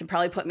going nuts and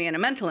probably put me in a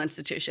mental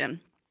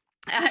institution.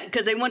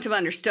 Because they wouldn't have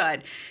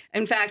understood.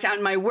 In fact,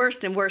 on my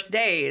worst and worst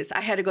days, I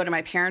had to go to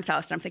my parents'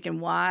 house. And I'm thinking,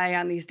 why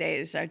on these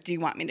days do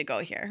you want me to go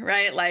here?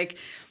 Right? Like,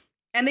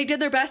 and they did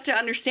their best to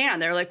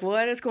understand. They're like,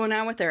 what is going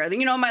on with her?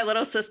 You know, my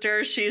little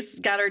sister, she's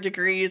got her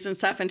degrees and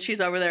stuff. And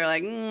she's over there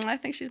like, I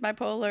think she's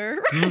bipolar.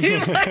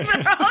 Right? Like,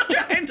 they're all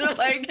trying to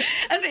like,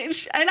 and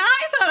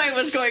I thought I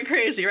was going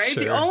crazy, right?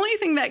 Sure. The only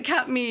thing that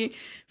kept me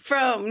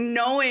from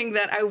knowing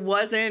that I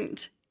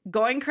wasn't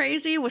going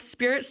crazy was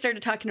spirit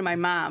started talking to my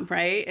mom,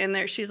 right?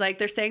 And she's like,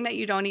 they're saying that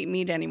you don't eat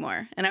meat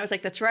anymore. And I was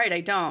like, that's right,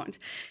 I don't.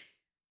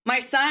 My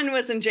son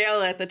was in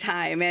jail at the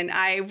time, and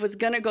I was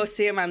going to go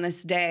see him on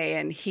this day,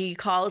 and he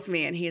calls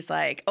me, and he's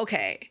like,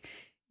 okay,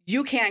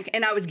 you can't,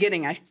 and I was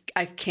getting,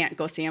 I can't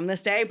go see him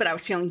this day, but I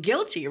was feeling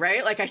guilty,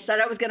 right? Like I said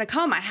I was going to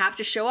come. I have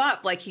to show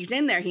up. Like, he's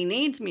in there. He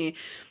needs me.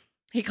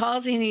 He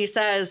calls me, and he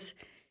says,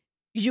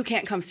 you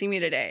can't come see me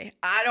today.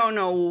 I don't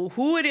know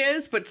who it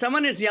is, but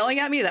someone is yelling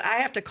at me that I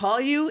have to call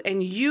you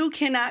and you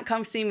cannot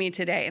come see me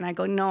today. And I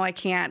go, no, I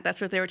can't.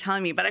 That's what they were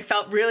telling me. But I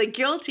felt really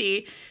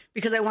guilty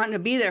because I wanted to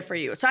be there for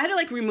you. So I had to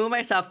like remove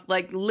myself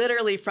like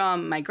literally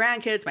from my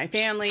grandkids, my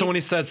family. So when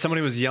he said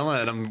somebody was yelling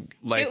at him,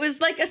 like, it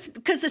was like,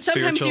 because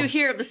sometimes you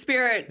hear the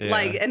spirit,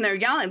 like, and they're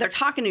yelling, they're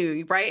talking to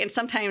you, right? And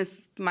sometimes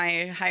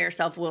my higher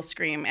self will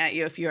scream at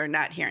you if you're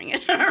not hearing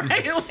it,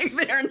 right? Like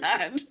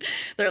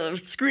they're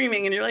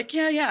screaming and you're like,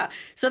 yeah.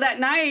 So that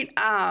night,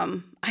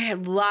 I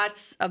had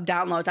lots of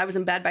downloads. I was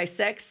in bed by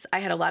 6. I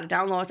had a lot of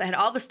downloads. I had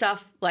all the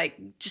stuff like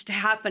just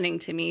happening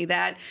to me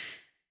that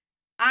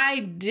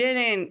I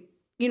didn't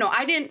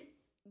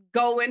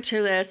go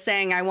into this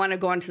saying I want to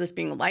go into this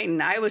being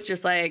enlightened. I was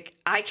just like,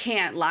 I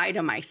can't lie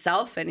to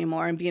myself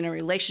anymore and be in a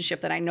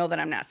relationship that I know that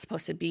I'm not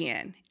supposed to be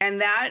in.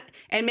 And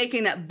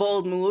making that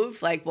bold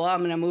move, like, well, I'm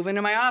going to move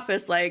into my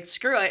office, like,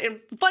 screw it. And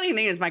the funny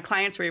thing is my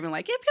clients were even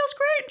like, it feels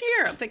great in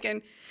here. I'm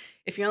thinking,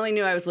 if you only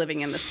knew I was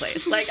living in this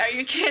place. Like, are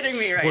you kidding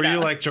me right now? Were you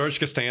like George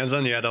Costanza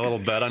and you had a little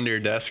bed under your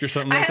desk or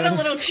something I like had that? a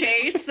little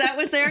chase that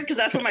was there because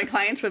that's what my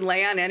clients would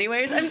lay on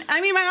anyways. And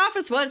I mean, my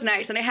office was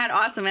nice and it had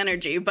awesome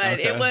energy, but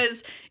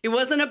Okay. it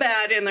wasn't a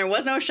bed and there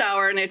was no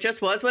shower and it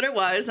just was what it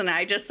was. And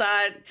I just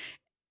thought,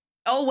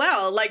 oh,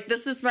 well, like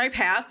this is my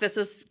path. This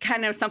is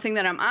kind of something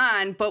that I'm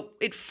on, but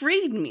it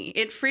freed me.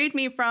 It freed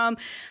me from,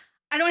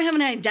 I don't have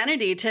an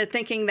identity to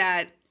thinking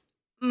that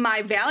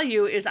my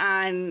value is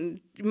on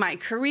my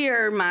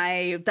career,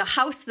 the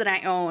house that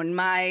I own,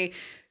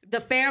 the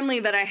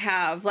family that I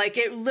have. Like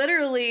it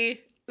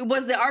literally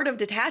was the art of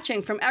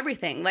detaching from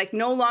everything. Like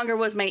no longer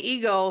was my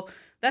ego.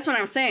 That's what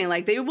I'm saying.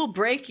 Like they will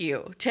break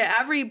you to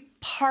every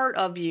part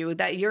of you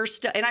that you're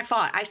still. And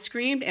I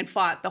screamed and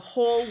fought the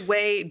whole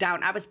way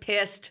down. I was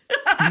pissed.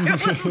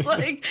 I was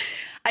like,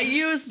 I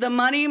used the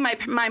money.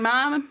 My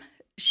mom,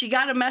 she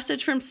got a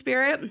message from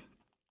Spirit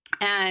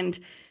and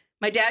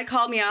my dad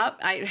called me up.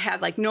 I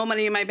had like no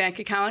money in my bank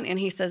account, and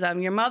he says,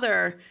 "Your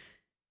mother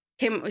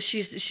came.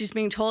 She's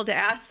being told to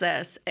ask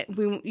this.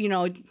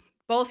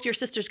 Both your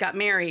sisters got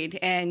married,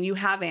 and you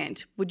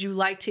haven't. Would you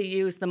like to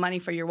use the money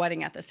for your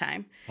wedding at this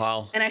time?"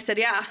 Wow. And I said,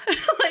 "Yeah,"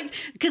 like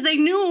because they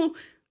knew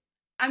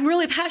I'm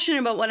really passionate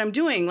about what I'm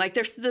doing. Like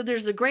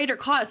there's a greater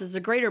cause, there's a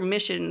greater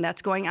mission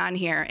that's going on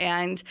here,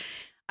 and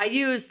I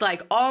used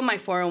like all my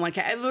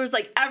 401k. It was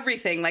like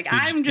everything. Like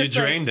I'm just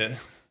you drained it.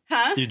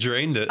 Huh? You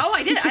drained it. Oh,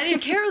 I did. I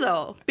didn't care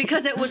though,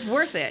 because it was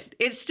worth it.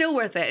 It's still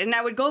worth it. And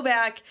I would go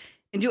back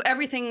and do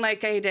everything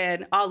like I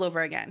did all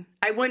over again.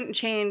 I wouldn't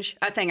change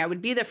a thing. I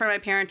would be there for my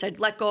parents. I'd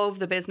let go of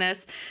the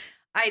business.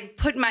 I'd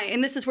put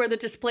and this is where the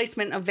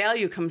displacement of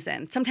value comes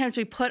in. Sometimes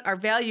we put our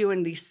value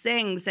in these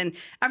things and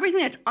everything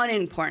that's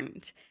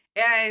unimportant.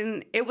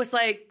 And it was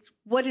like,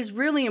 what is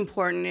really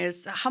important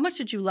is how much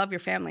did you love your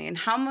family and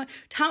how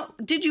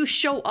did you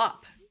show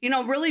up?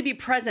 Really be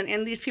present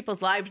in these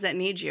people's lives that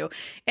need you.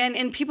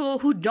 And people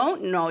who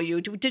don't know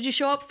you, did you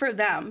show up for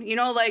them?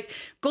 Like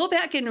go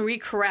back and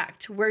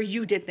recorrect where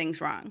you did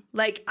things wrong.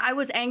 Like I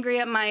was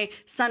angry at my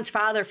son's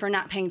father for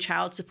not paying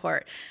child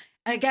support.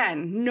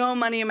 Again, no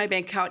money in my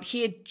bank account.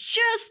 He had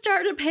just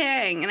started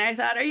paying. And I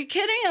thought, are you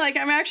kidding? Like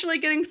I'm actually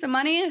getting some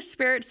money.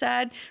 Spirit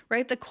said,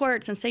 write the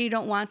courts and say you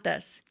don't want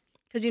this.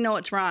 Because you know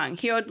it's wrong.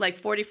 He owed like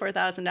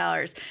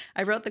 $44,000.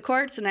 I wrote the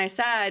courts and I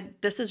said,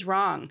 this is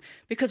wrong.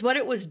 Because what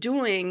it was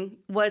doing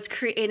was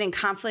creating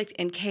conflict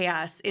and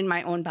chaos in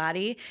my own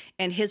body.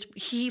 And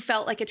he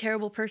felt like a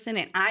terrible person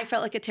and I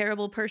felt like a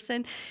terrible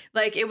person.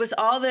 Like it was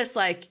all this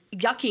like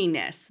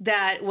yuckiness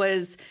that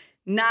was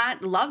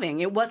not loving.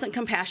 It wasn't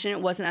compassionate.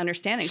 It wasn't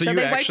understanding. So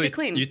they wiped it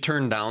clean. You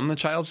turned down the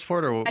child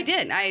support? Or I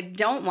did. I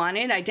don't want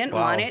it. I didn't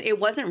want it. It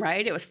wasn't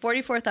right. It was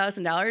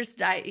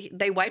 $44,000.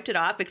 They wiped it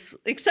off,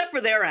 except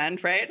for their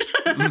end, right?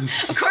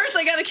 Of course,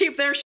 they got to keep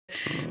their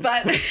shit.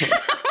 But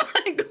I'm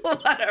like,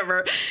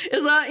 whatever.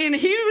 And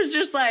he was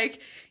just like,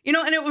 and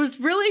it was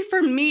really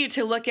for me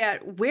to look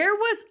at where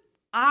was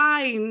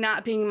I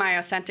not being my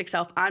authentic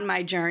self on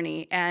my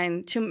journey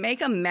and to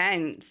make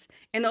amends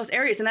in those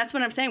areas. And that's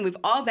what I'm saying. We've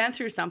all been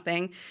through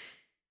something.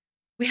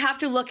 We have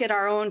to look at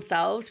our own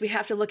selves. We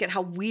have to look at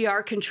how we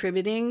are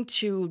contributing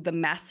to the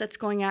mess that's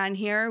going on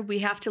here. We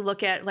have to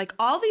look at like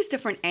all these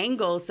different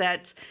angles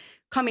that's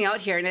coming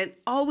out here. And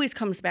it always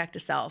comes back to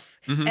self.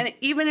 Mm-hmm. And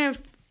even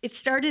if it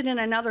started in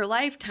another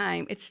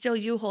lifetime, it's still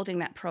you holding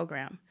that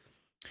program.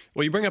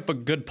 Well, you bring up a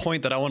good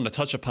point that I wanted to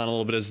touch upon a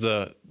little bit is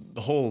the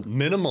whole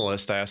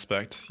minimalist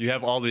aspect. You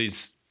have all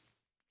these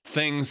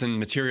things and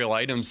material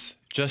items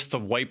just to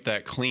wipe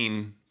that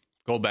clean,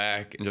 go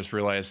back and just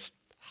realize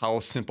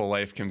how simple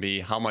life can be,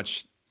 how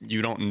much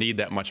you don't need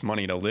that much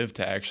money to live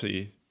to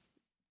actually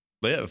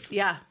live.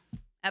 Yeah,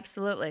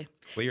 absolutely.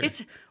 Clear.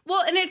 It's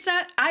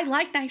not, I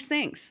like nice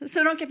things.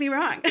 So don't get me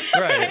wrong.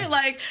 Right.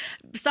 Like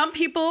some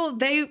people,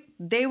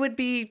 they would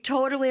be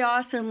totally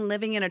awesome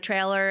living in a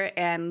trailer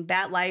and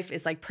that life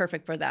is like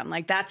perfect for them.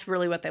 Like that's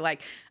really what they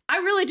like. I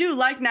really do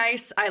like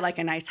nice. I like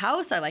a nice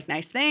house. I like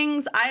nice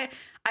things. I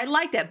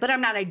like that, but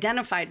I'm not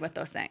identified with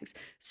those things.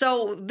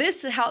 So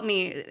this helped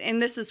me.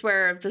 And this is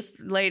where this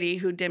lady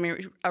who did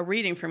me a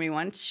reading for me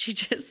once, she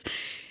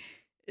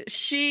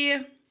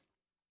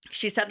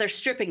said, they're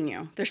stripping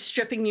you. They're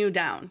stripping you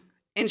down.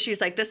 And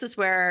she's like, this is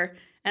where,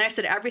 and I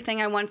said,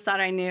 everything I once thought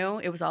I knew,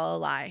 it was all a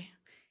lie.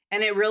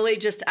 And it really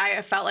just,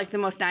 I felt like the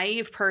most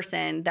naive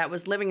person that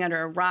was living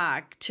under a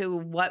rock to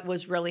what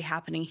was really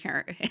happening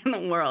here in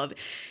the world.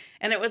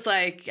 And it was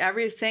like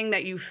everything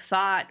that you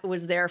thought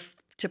was there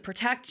to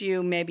protect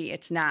you, maybe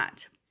it's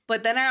not.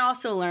 But then I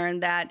also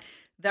learned that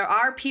there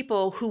are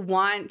people who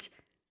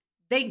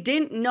they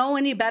didn't know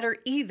any better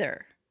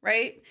either.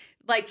 Right?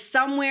 like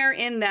somewhere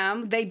in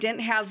them, they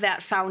didn't have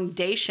that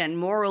foundation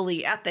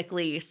morally,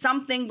 ethically,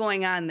 something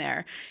going on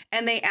there,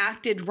 and they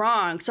acted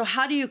wrong. So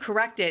how do you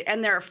correct it?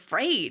 And they're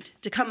afraid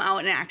to come out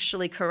and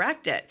actually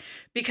correct it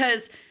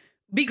because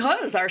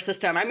our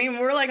system, I mean,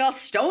 we're like, I'll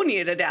stone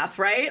you to death,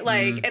 right?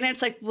 Like, and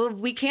it's like, well,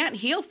 we can't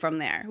heal from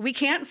there. We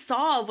can't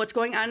solve what's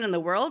going on in the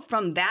world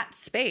from that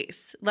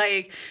space.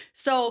 Like,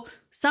 so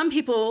some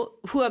people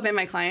who have been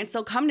my clients,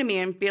 they'll come to me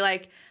and be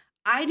like,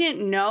 I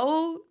didn't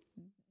know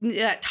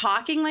that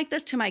talking like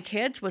this to my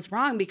kids was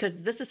wrong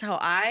because this is how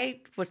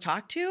I was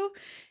talked to.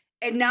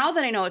 And now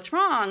that I know it's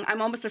wrong,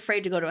 I'm almost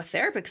afraid to go to a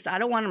therapist because I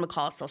don't want them to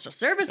call social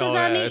services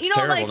on me. It's you know,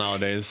 terrible like,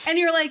 nowadays. And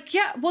you're like,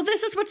 yeah, well,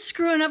 this is what's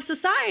screwing up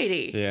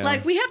society. Yeah.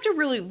 Like, we have to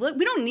really look.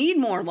 We don't need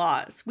more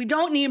laws. We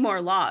don't need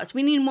more laws.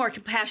 We need more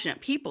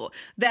compassionate people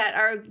that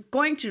are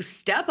going to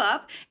step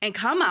up and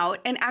come out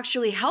and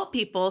actually help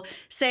people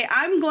say,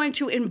 I'm going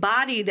to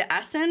embody the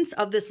essence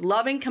of this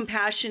loving,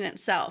 compassionate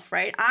self,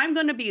 right? I'm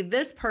going to be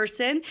this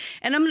person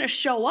and I'm going to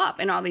show up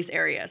in all these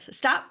areas.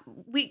 Stop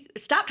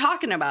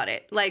talking about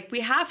it. Like,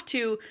 we have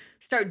to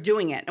start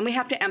doing it and we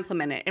have to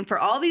implement it. And for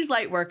all these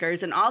light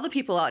workers and all the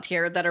people out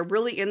here that are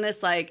really in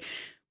this, like,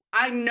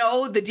 I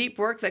know the deep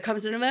work that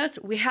comes into this,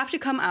 we have to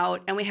come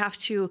out and we have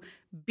to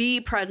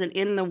be present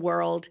in the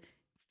world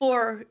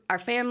for our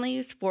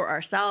families, for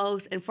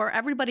ourselves, and for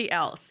everybody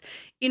else.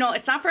 You know,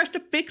 it's not for us to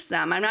fix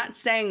them. I'm not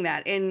saying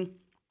that in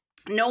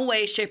no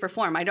way, shape, or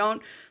form. I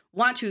don't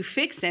want to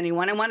fix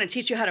anyone. I want to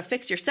teach you how to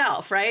fix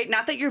yourself, right?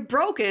 Not that you're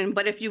broken,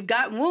 but if you've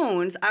got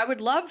wounds, I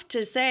would love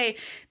to say,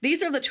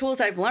 these are the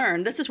tools I've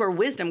learned. This is where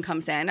wisdom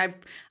comes in. I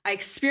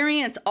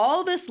experienced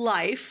all this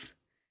life,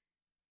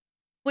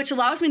 which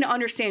allows me to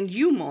understand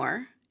you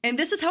more. And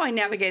this is how I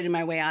navigated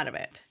my way out of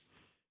it.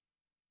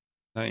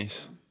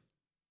 Nice.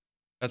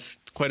 That's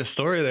quite a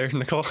story there,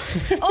 Nicole.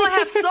 Oh, I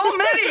have so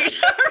many,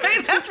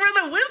 right? That's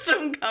where the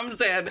wisdom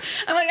comes in.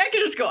 I'm like, I can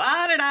just go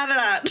on and on and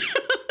on.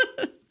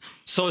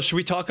 So should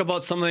we talk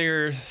about some of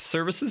your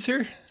services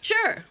here?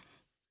 Sure.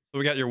 So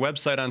we got your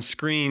website on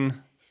screen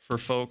for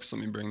folks.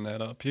 Let me bring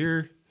that up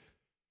here.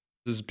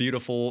 This is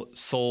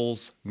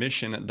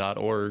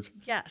beautifulsoulsmission.org.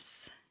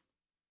 Yes.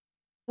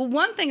 Well,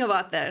 one thing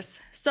about this,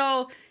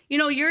 so, you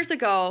know, years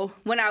ago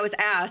when I was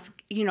asked,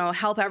 you know,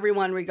 help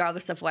everyone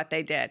regardless of what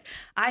they did,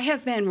 I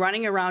have been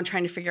running around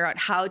trying to figure out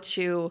how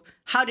to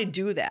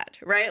do that,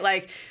 right?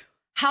 Like,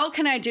 how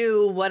can I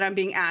do what I'm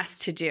being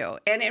asked to do?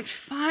 And it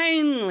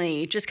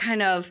finally just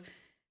kind of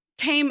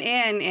came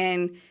in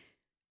and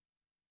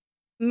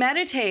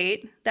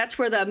meditate. That's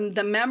where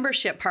the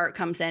membership part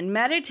comes in.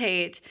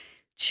 Meditate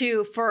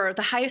for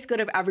the highest good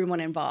of everyone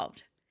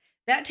involved.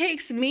 That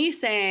takes me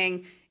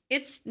saying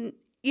it's,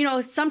 you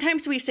know,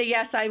 sometimes we say,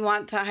 yes, I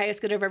want the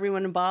highest good of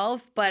everyone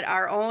involved, but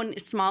our own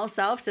small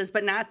self says,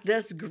 but not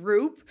this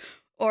group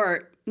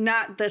or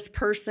not this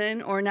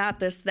person or not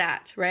this,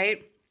 that,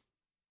 right?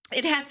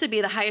 It has to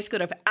be the highest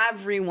good of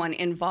everyone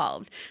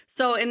involved.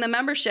 So in the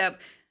membership,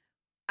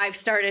 I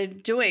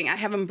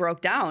have them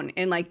broke down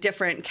in like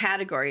different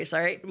categories, all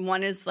right?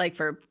 One is like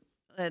for,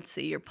 let's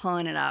see, you're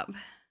pulling it up.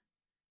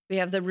 We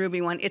have the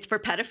ruby one. It's for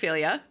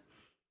pedophilia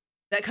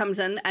that comes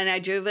in, and I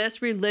do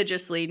this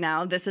religiously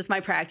now. This is my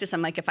practice.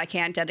 I'm like, if I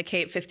can't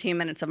dedicate 15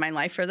 minutes of my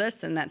life for this,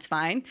 then that's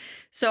fine.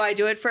 So I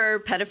do it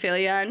for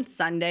pedophilia on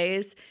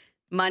Sundays.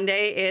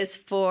 Monday is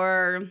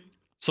for...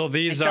 So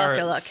these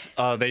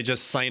are, they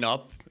just sign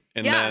up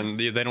and then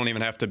they don't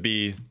even have to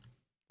be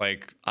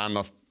like on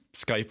the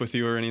Skype with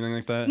you or anything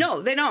like that?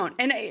 No, they don't.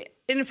 And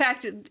in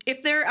fact,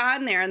 if they're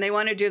on there and they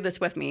want to do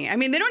this with me, I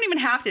mean, they don't even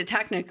have to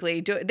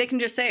technically do it. They can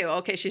just say, oh,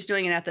 okay, she's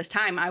doing it at this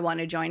time. I want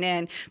to join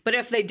in. But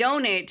if they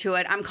donate to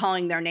it, I'm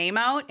calling their name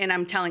out and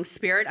I'm telling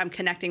Spirit I'm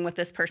connecting with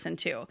this person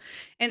too.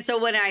 And so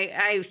when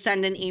I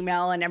send an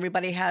email and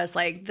everybody has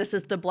like, this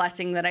is the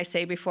blessing that I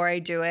say before I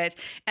do it.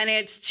 And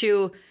it's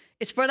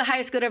for the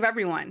highest good of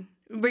everyone,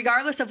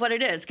 regardless of what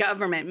it is,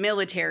 government,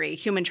 military,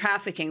 human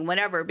trafficking,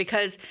 whatever,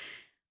 because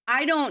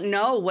I don't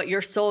know what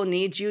your soul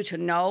needs you to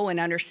know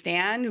and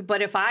understand,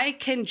 but if I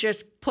can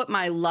just put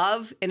my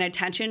love and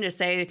attention to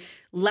say,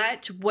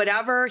 let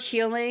whatever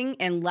healing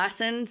and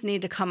lessons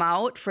need to come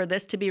out for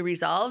this to be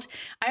resolved.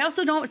 I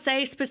also don't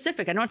say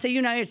specific. I don't say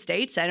United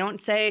States. I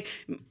don't say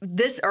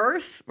this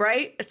earth,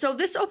 right? So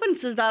this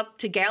opens us up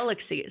to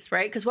galaxies,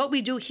 right? Because what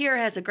we do here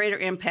has a greater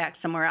impact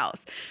somewhere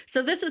else.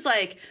 So this is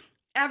like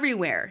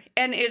everywhere.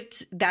 And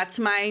that's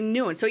my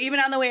new one. So even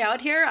on the way out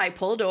here, I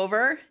pulled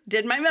over,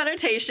 did my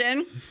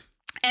meditation,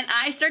 and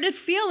I started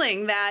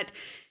feeling that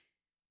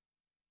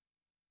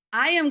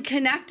I am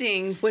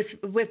connecting with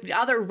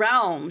other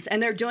realms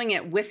and they're doing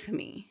it with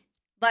me.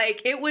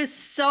 Like, it was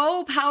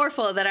so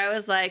powerful that I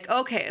was like,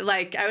 okay,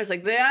 like, I was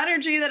like, the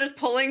energy that is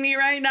pulling me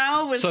right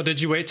now was... So did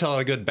you wait till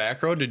a good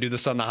back road to do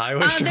this on the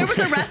highway? There was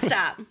a rest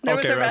stop. There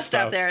was a rest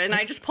stop there. And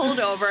I just pulled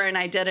over and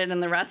I did it in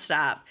the rest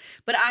stop.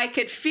 But I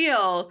could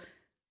feel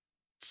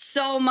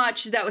so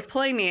much that was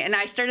pulling me. And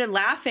I started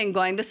laughing,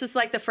 going, this is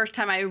like the first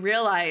time I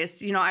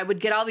realized, I would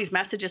get all these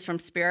messages from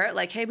spirit,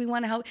 like, hey, we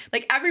want to help.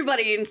 Like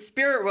everybody in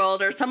spirit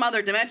world or some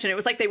other dimension, it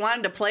was like they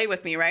wanted to play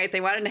with me, right?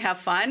 They wanted to have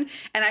fun.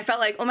 And I felt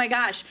like, oh my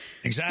gosh,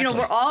 Exactly.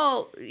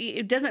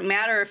 it doesn't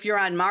matter if you're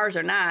on Mars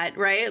or not,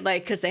 right?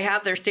 Like, because they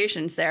have their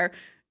stations there.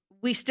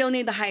 We still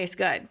need the highest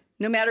good.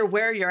 No matter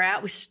where you're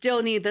at, we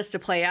still need this to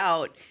play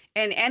out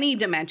in any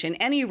dimension,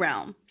 any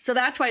realm. So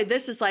that's why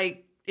this is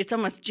like, it's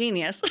almost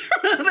genius.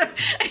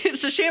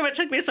 It's a shame it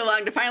took me so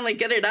long to finally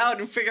get it out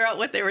and figure out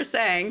what they were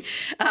saying.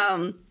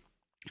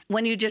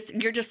 When you're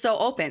just so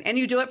open and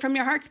you do it from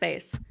your heart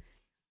space.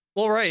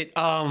 Well, right.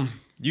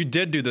 You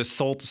did do this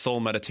soul to soul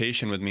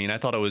meditation with me, and I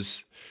thought it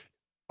was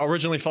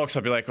originally, folks,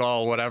 I'd be like,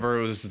 oh, whatever.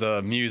 It was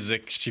the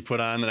music she put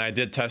on, and I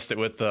did test it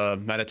with the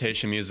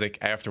meditation music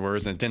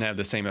afterwards, and it didn't have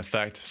the same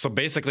effect. So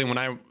basically,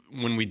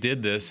 when we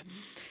did this,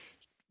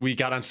 we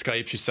got on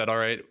Skype. She said, all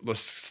right, let's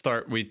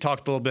start. We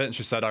talked a little bit and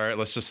she said, all right,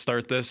 let's just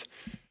start this.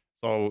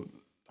 So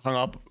hung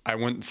up. I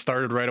went and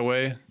started right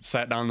away,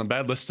 sat down in the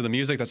bed, listened to the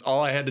music. That's all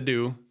I had to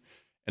do.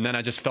 And then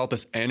I just felt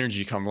this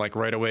energy come like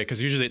right away.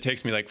 Cause usually it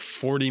takes me like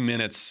 40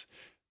 minutes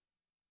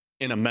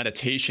in a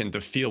meditation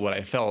to feel what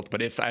I felt.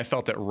 But if I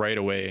felt it right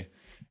away,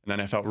 and then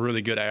I felt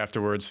really good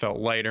afterwards, felt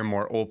lighter,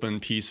 more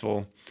open,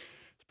 peaceful.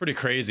 It's pretty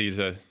crazy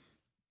to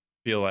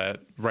feel that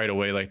right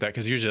away like that,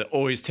 because usually it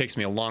always takes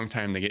me a long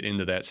time to get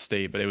into that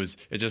state, but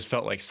it just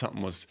felt like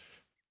something was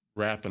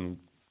wrapping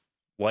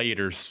light,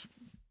 or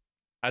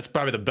that's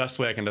probably the best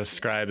way I can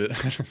describe it.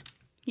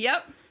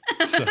 Yep.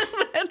 So.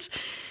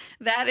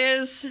 that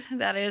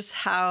is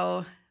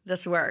how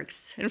this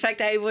works. In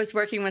fact, I was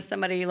working with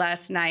somebody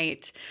last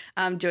night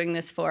doing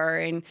this for her,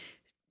 and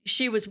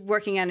she was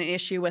working on an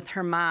issue with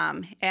her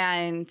mom,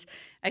 and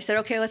I said,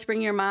 okay, let's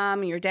bring your mom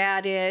and your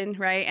dad in,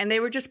 right? And they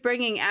were just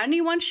bringing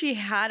anyone she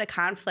had a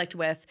conflict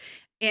with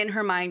in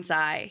her mind's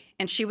eye.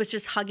 And she was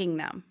just hugging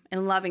them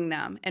and loving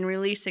them and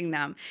releasing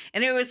them.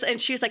 And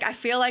she was like, I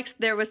feel like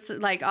there was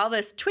like all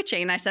this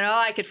twitching. And I said, oh,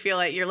 I could feel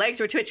it. Your legs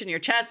were twitching, your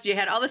chest, you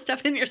had all this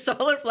stuff in your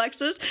solar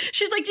plexus.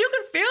 She's like, you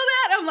could feel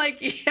that? I'm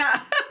like,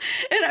 yeah.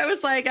 And I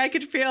was like, I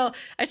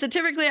said,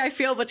 typically I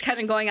feel what's kind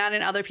of going on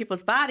in other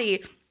people's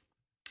body.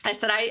 I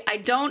said, I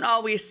don't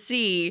always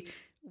see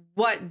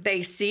what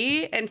they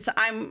see. And so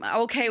I'm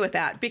okay with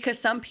that, because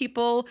some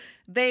people,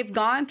 they've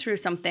gone through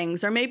some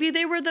things, or maybe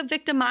they were the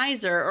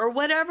victimizer or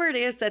whatever it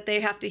is that they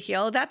have to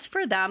heal. That's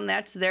for them.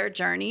 That's their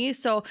journey.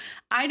 So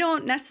I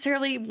don't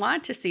necessarily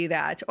want to see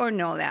that or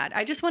know that.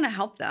 I just want to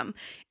help them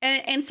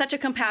in such a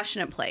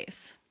compassionate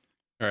place.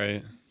 All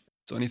right.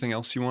 So anything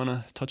else you want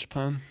to touch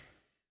upon?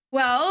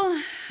 Well,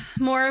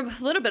 a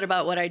little bit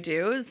about what I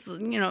do is,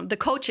 the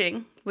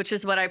coaching, which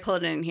is what I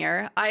pulled in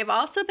here. I've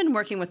also been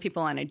working with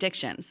people on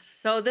addictions.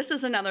 So this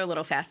is another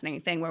little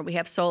fascinating thing where we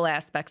have soul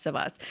aspects of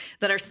us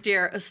that are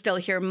still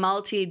here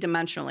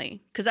multi-dimensionally,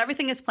 because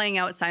everything is playing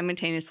out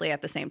simultaneously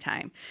at the same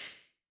time.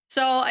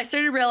 So I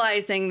started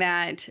realizing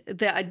that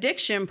the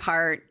addiction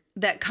part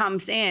that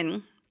comes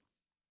in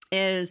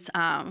is,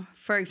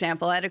 for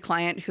example, I had a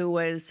client who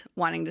was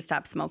wanting to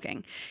stop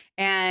smoking,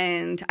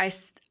 and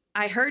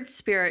I heard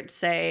Spirit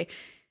say,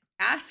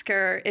 ask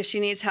her if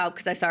she needs help,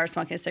 because I saw her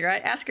smoking a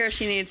cigarette. Ask her if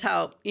she needs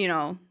help,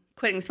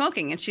 quitting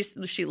smoking. And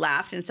she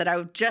laughed and said, I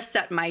would just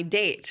set my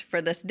date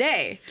for this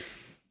day.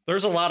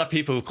 There's a lot of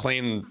people who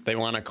claim they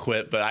want to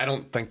quit, but I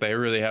don't think they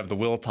really have the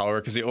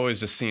willpower, because they always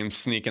just see them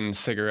sneaking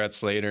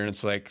cigarettes later. And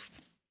it's like,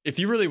 if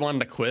you really wanted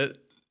to quit,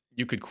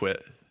 you could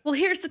quit. Well,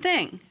 here's the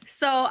thing.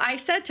 So I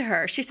said to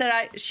her, she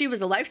said she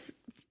was a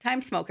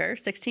lifetime smoker,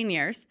 16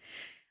 years.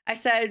 I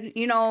said,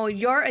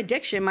 your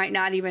addiction might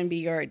not even be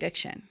your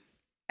addiction.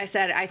 I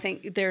said, I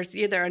think there's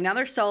either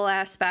another soul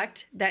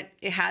aspect that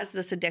it has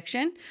this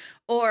addiction,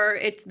 or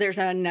there's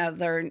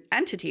another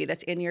entity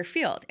that's in your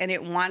field and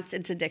it wants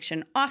its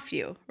addiction off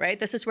you, right?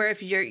 This is where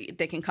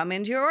they can come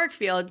into your auric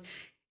field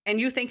and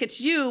you think it's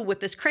you with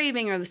this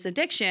craving or this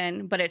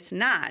addiction, but it's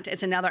not.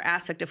 It's another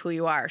aspect of who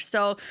you are.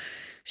 So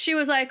she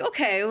was like,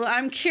 okay, well,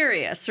 I'm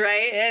curious,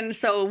 right? And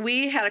so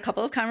we had a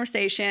couple of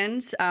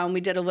conversations.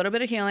 We did a little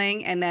bit of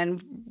healing, and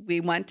then we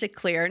went to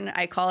clear, and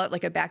I call it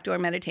like a backdoor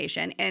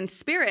meditation. And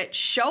Spirit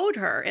showed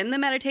her in the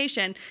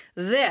meditation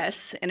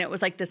this, and it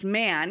was like this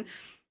man.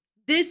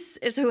 This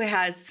is who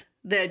has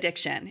the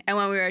addiction. And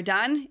when we were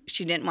done,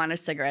 she didn't want a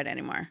cigarette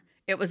anymore.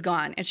 It was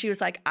gone. And she was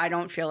like, I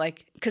don't feel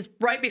like, because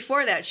right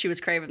before that, she was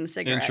craving the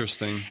cigarette.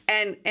 Interesting.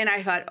 And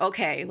I thought,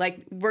 okay,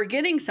 like we're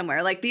getting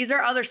somewhere. Like these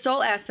are other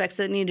soul aspects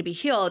that need to be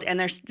healed.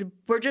 And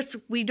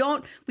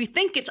we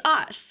think it's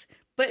us,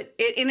 but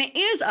it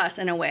is us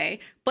in a way,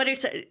 but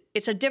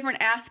it's a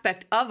different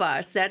aspect of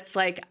us that's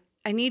like,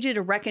 I need you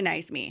to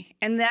recognize me.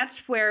 And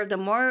that's where the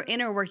more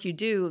inner work you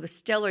do, the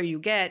stiller you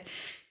get,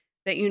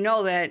 that you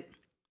know that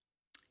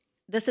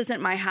this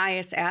isn't my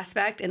highest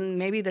aspect, and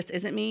maybe this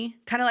isn't me.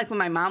 Kind of like when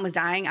my mom was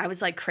dying, I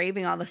was like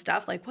craving all the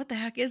stuff. Like, what the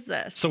heck is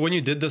this? So when you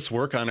did this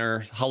work on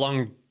her, how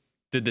long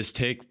did this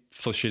take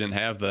so she didn't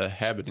have the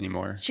habit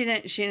anymore? She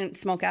didn't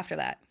smoke after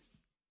that.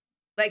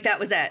 Like that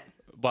was it.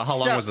 Well, how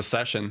long was the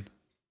session?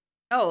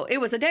 Oh, it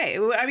was a day.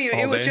 I mean,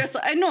 it was day? just,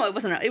 I know it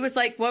wasn't, it was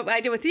like what I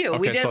did with you.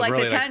 We Okay, did so like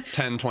really the 10,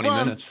 10, 20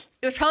 minutes.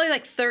 It was probably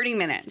like 30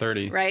 minutes.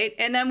 30. Right.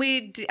 And then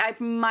I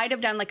might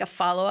have done like a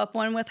follow-up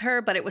one with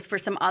her, but it was for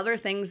some other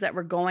things that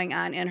were going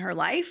on in her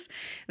life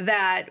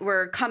that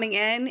were coming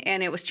in,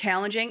 and it was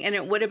challenging, and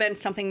it would have been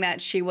something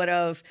that she would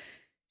have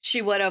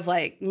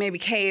like maybe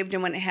caved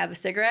and wouldn't have the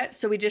cigarette.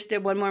 So we just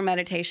did one more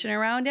meditation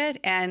around it,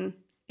 and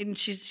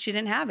she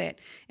didn't have it.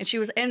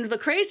 And the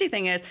crazy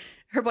thing is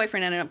her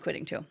boyfriend ended up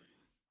quitting too.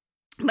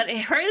 But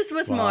hers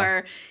was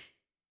more,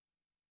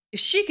 if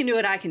she can do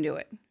it, I can do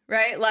it,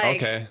 right? Like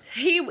Okay.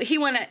 he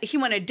went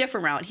a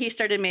different route. He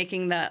started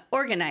making the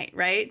orgonite,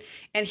 right?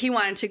 And he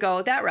wanted to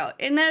go that route.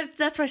 And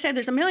that's why I said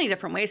there's a million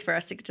different ways for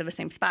us to get to the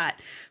same spot.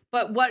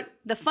 But what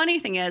the funny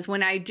thing is,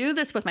 when I do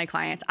this with my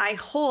clients, I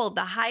hold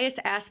the highest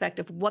aspect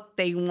of what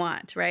they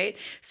want, right?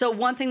 So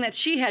one thing that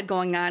she had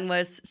going on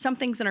was some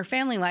things in her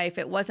family life,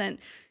 it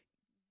wasn't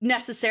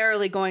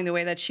necessarily going the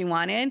way that she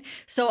wanted.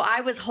 So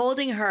I was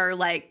holding her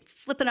like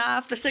flipping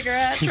off the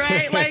cigarettes,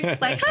 right?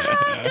 like,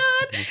 haha, I'm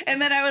done.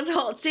 And then I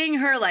was seeing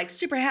her like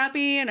super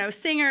happy, and I was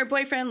seeing her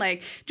boyfriend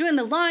like doing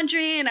the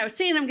laundry, and I was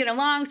seeing them get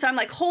along. So I'm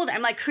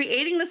like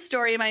creating the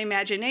story in my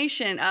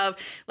imagination of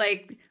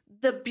like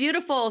the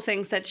beautiful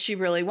things that she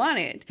really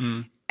wanted.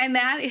 And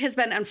that has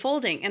been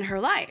unfolding in her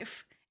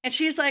life. And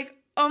she's like,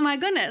 oh my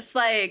goodness,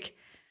 like,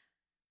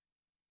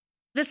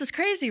 this is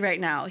crazy right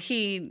now.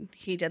 He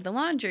did the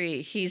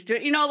laundry. He's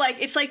doing, like,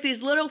 it's like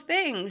these little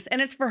things.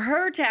 And it's for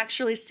her to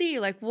actually see,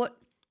 like, what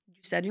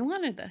you said you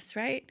wanted this,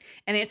 right?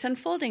 And it's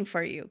unfolding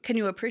for you. Can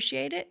you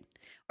appreciate it?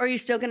 Or are you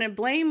still going to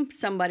blame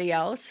somebody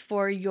else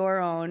for your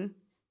own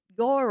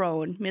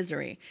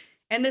misery?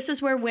 And this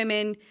is where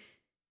men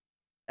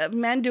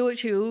do it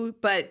too,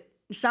 but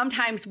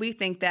sometimes we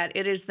think that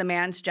it is the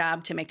man's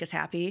job to make us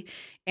happy,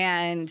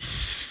 and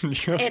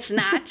it's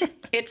not.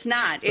 It's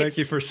not. Thank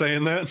you for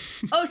saying that.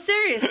 Oh,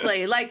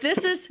 seriously. Like this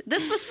was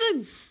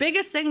the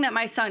biggest thing that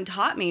my son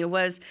taught me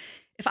was,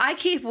 if I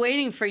keep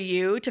waiting for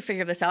you to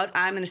figure this out,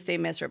 I'm going to stay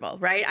miserable,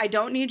 right? I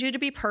don't need you to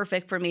be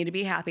perfect for me to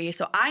be happy.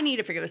 So I need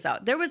to figure this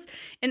out. There was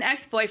an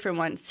ex-boyfriend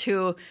once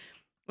who,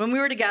 when we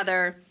were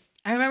together,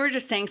 I remember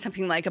just saying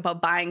something like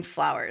about buying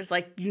flowers,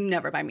 like, you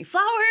never buy me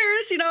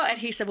flowers, and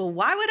he said, well,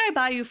 why would I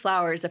buy you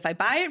flowers if I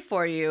buy it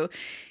for you?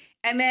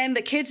 And then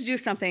the kids do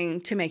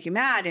something to make you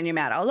mad, and you're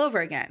mad all over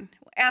again.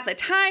 At the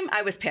time,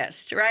 I was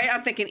pissed, right?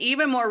 I'm thinking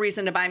even more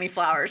reason to buy me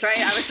flowers, right?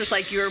 I was just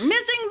like, you're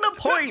missing the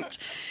point.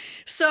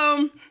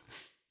 So,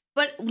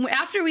 but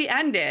after we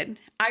ended,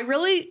 I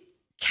really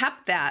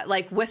kept that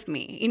like with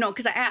me,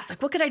 because I asked,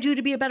 like, what could I do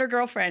to be a better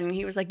girlfriend? And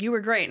he was like, you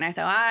were great. And I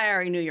thought, I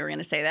already knew you were going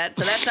to say that.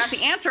 So that's not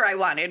the answer I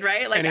wanted,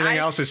 right? Like anything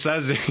else he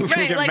says, you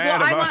right, get like,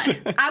 mad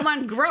about. I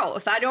want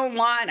growth.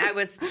 I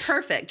was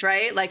perfect,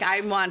 right? Like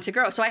I want to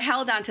grow. So I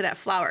held on to that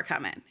flower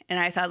comment, and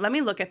I thought, let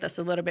me look at this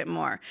a little bit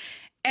more.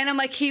 And I'm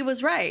like, he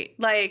was right.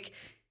 Like,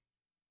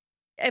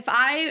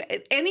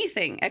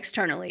 anything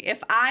externally,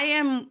 if I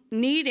am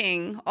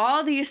needing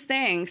all these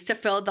things to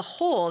fill the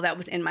hole that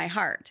was in my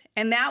heart.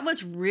 And that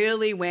was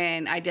really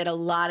when I did a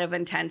lot of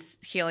intense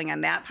healing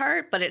on that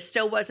part, but it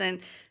still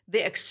wasn't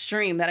the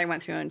extreme that I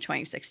went through in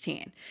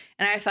 2016.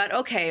 And I thought,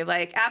 okay,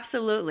 like,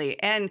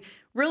 absolutely. And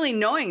really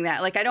knowing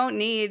that, like, I don't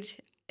need,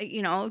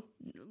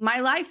 my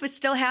life is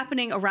still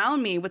happening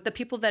around me with the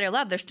people that I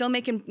love. They're still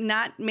making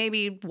not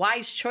maybe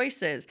wise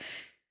choices.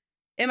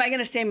 Am I going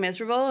to stay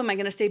miserable? Am I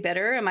going to stay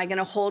bitter? Am I going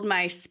to hold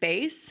my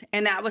space?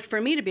 And that was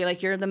for me to be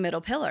like, you're the middle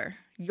pillar.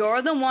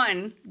 You're the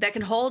one that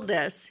can hold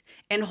this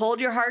and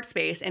hold your heart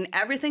space, and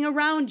everything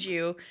around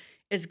you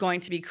is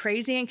going to be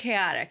crazy and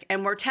chaotic.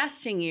 And we're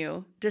testing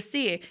you to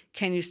see,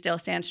 can you still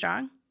stand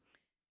strong?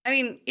 I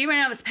mean, even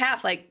on this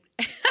path, like,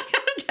 I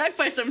got attacked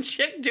by some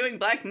chick doing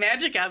black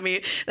magic on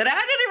me that I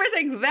didn't ever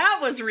think that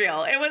was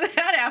real. And when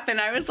that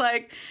happened, I was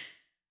like,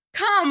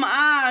 come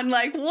on,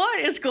 like, what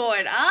is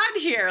going on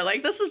here?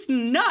 Like, this is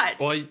nuts.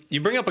 Well, you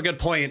bring up a good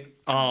point.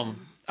 I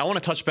want to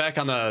touch back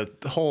on the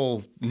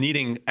whole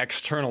needing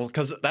external,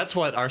 because that's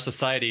what our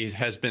society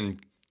has been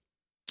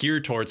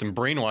geared towards and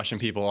brainwashing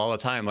people all the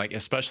time. Like,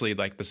 especially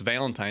like this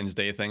Valentine's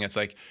Day thing. It's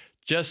like,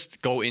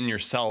 just go in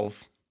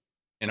yourself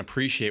and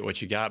appreciate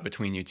what you got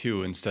between you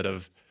two, instead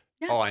of,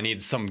 oh, I need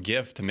some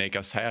gift to make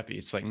us happy.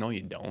 It's like, no,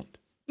 you don't.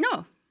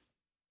 No.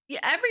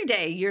 Every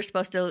day you're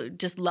supposed to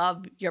just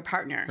love your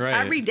partner. Right.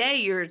 Every day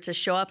you're to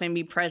show up and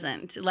be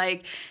present.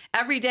 Like,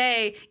 every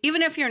day,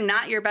 even if you're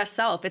not your best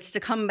self, it's to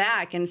come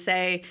back and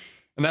say.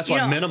 And that's why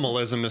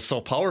minimalism is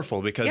so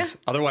powerful, because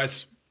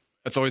otherwise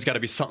it's always got to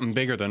be something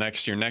bigger the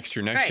next year.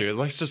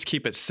 Let's just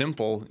keep it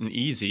simple and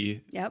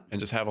easy and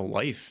just have a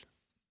life.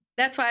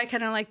 That's why I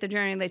kind of like the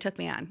journey they took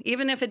me on.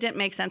 Even if it didn't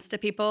make sense to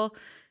people,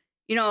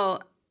 I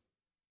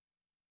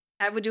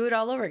would do it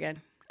all over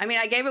again. I mean,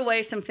 I gave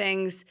away some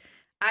things.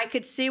 I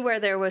could see where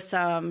there was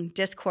some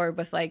discord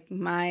with like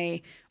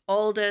my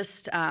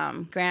oldest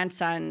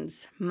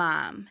grandson's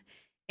mom,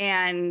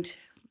 and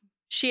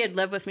she had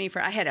lived with me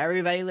I had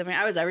everybody living.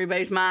 I was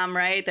everybody's mom,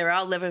 right? They were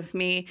all living with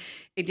me.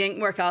 It didn't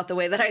work out the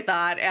way that I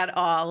thought at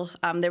all.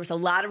 There was a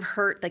lot of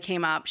hurt that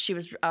came up. She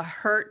was a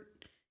hurt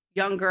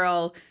young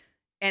girl,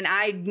 and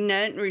I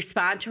didn't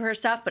respond to her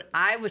stuff, but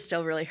I was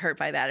still really hurt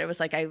by that. It was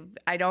like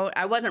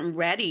I wasn't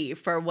ready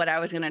for what I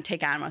was going to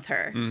take on with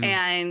her. Mm-hmm.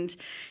 And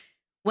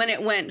when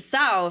it went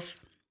south,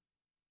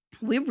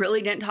 we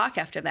really didn't talk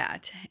after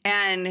that.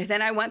 And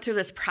then I went through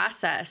this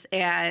process,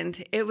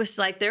 and it was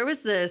like there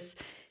was this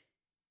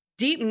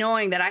deep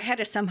knowing that I had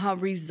to somehow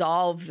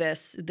resolve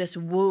this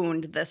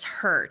wound, this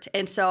hurt.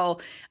 And so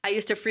I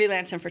used to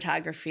freelance in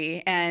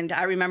photography. And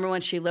I remember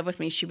when she lived with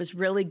me, she was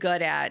really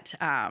good at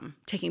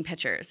taking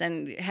pictures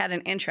and had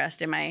an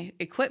interest in my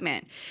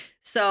equipment.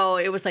 So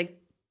it was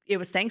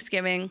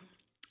Thanksgiving.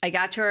 I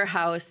got to her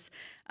house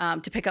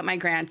to pick up my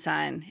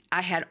grandson.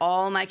 I had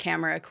all my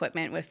camera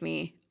equipment with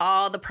me,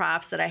 all the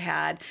props that I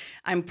had.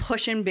 I'm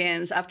pushing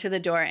bins up to the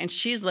door, and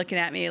she's looking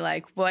at me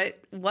like, what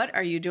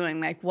are you doing?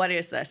 Like, what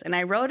is this? And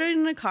I wrote it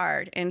in a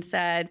card and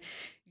said,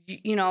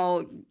 you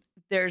know,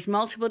 there's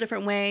multiple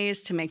different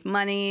ways to make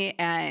money,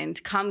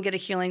 and come get a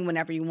healing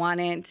whenever you want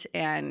it.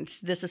 And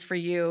this is for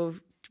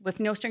you with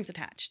no strings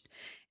attached.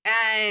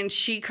 And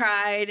she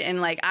cried,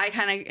 and like, I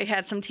kind of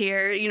had some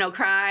tears,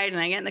 cried, and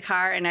I get in the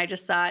car, and I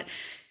just thought,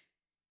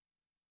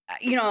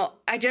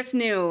 I just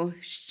knew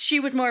she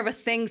was more of a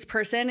things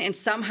person, and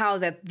somehow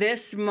that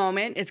this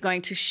moment is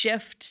going to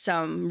shift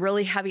some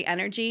really heavy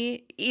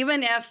energy,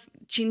 even if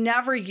she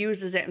never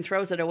uses it and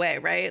throws it away,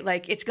 right?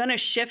 Like, it's going to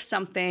shift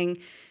something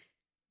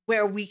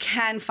where we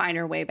can find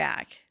our way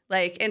back.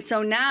 Like, and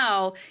so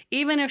now,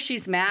 even if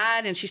she's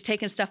mad and she's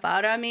taking stuff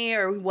out on me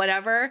or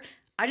whatever,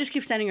 I just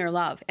keep sending her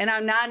love. And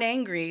I'm not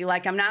angry.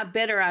 Like, I'm not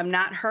bitter. I'm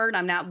not hurt.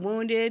 I'm not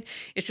wounded.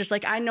 It's just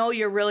like, I know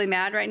you're really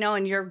mad right now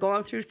and you're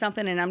going through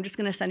something, and I'm just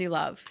going to send you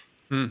love.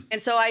 And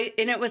so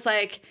it was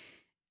like,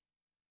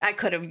 I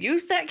could have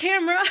used that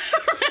camera.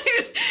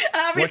 Right?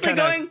 Obviously,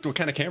 what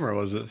kind of camera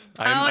was it?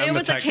 It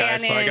was a Canon.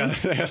 So I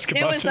gotta ask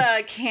about it was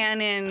a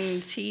Canon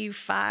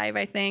T5,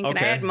 I think, and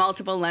I had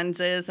multiple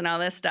lenses and all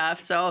this stuff.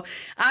 So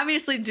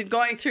obviously,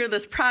 going through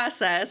this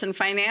process and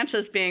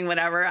finances being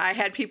whatever, I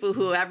had people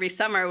who every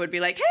summer would be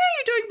like, "Hey,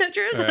 you're doing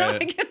pictures," and I'm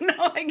like,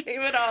 "No, I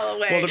gave it all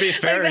away." Well, to be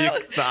fair,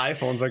 the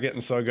iPhones are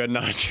getting so good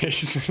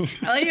nowadays.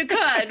 Well, you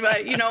could,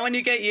 but when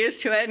you get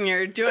used to it and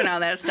you're doing all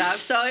that stuff,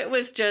 so it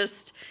was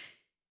just.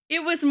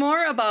 It was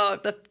more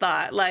about the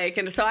thought,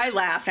 and so I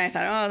laughed and I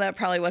thought, oh, that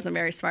probably wasn't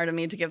very smart of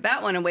me to give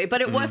that one away,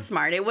 but it was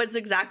smart. It was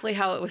exactly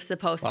how it was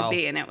supposed to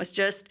be. And it was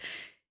just,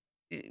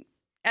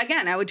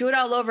 again, I would do it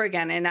all over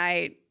again.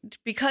 And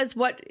because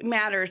what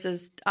matters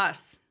is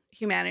us,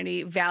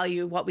 humanity,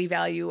 value, what we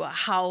value.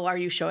 How are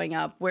you showing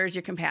up? Where's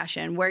your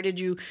compassion? Where did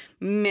you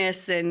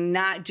miss and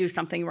not do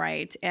something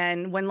right?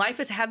 And when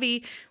life is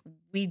heavy,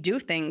 we do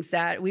things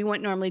that we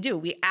wouldn't normally do.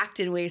 We act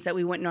in ways that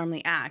we wouldn't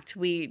normally act.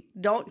 We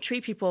don't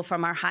treat people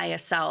from our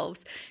highest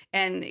selves.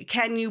 And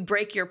can you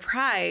break your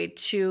pride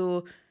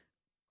to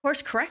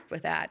course correct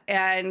with that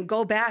and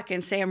go back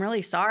and say, I'm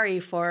really sorry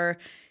for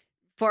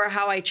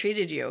how I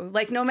treated you?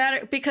 Like, no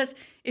matter, because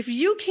if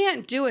you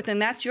can't do it, then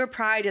that's your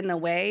pride in the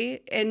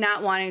way and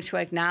not wanting to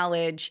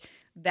acknowledge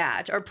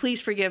that, or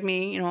please forgive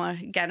me.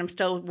 Again, I'm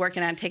still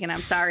working on taking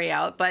I'm sorry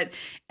out, but,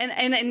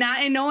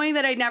 and knowing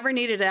that I never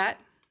needed that.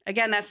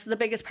 Again, that's the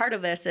biggest part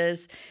of this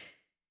is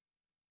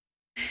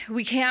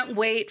we can't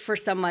wait for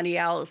somebody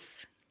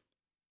else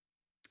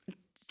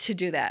to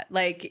do that.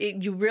 Like,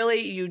 you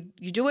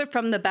do it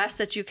from the best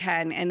that you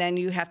can, and then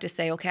you have to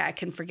say, okay, I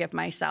can forgive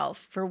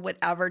myself for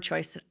whatever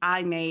choice that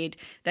I made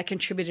that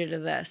contributed to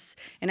this,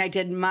 and I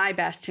did my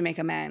best to make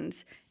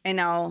amends, and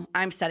now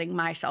I'm setting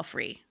myself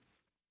free.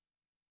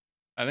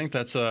 I think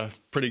that's a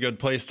pretty good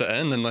place to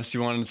end, unless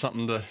you wanted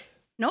something to...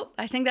 Nope,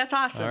 I think that's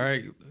awesome. All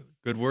right.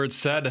 Good words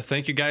said.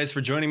 Thank you guys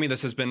for joining me.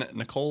 This has been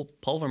Nicole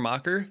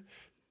Pulvermacher.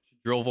 She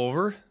drove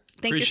over.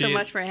 Thank you so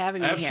much for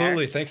having me here.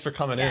 Absolutely. Thanks for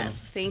coming in.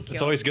 Yes, thank you.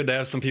 It's always good to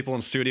have some people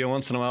in studio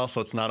once in a while, so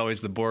it's not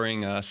always the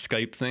boring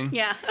Skype thing.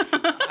 Yeah.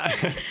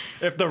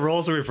 If the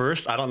roles were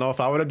reversed, I don't know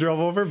if I would have drove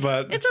over,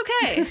 but... It's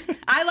okay.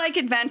 I like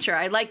adventure.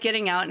 I like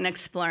getting out and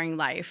exploring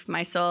life.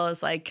 My soul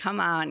is like,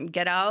 come on,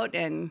 get out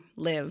and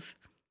live.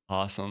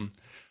 Awesome.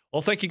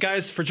 Well, thank you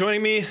guys for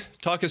joining me.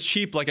 Talk is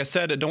cheap. Like I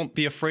said, don't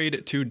be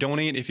afraid to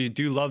donate if you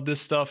do love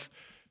this stuff.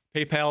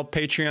 PayPal,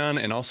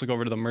 Patreon, and also go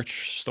over to the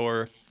merch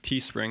store,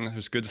 Teespring.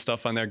 There's good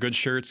stuff on there, good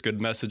shirts,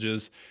 good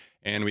messages,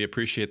 and we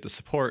appreciate the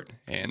support,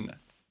 and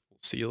we'll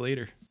see you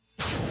later.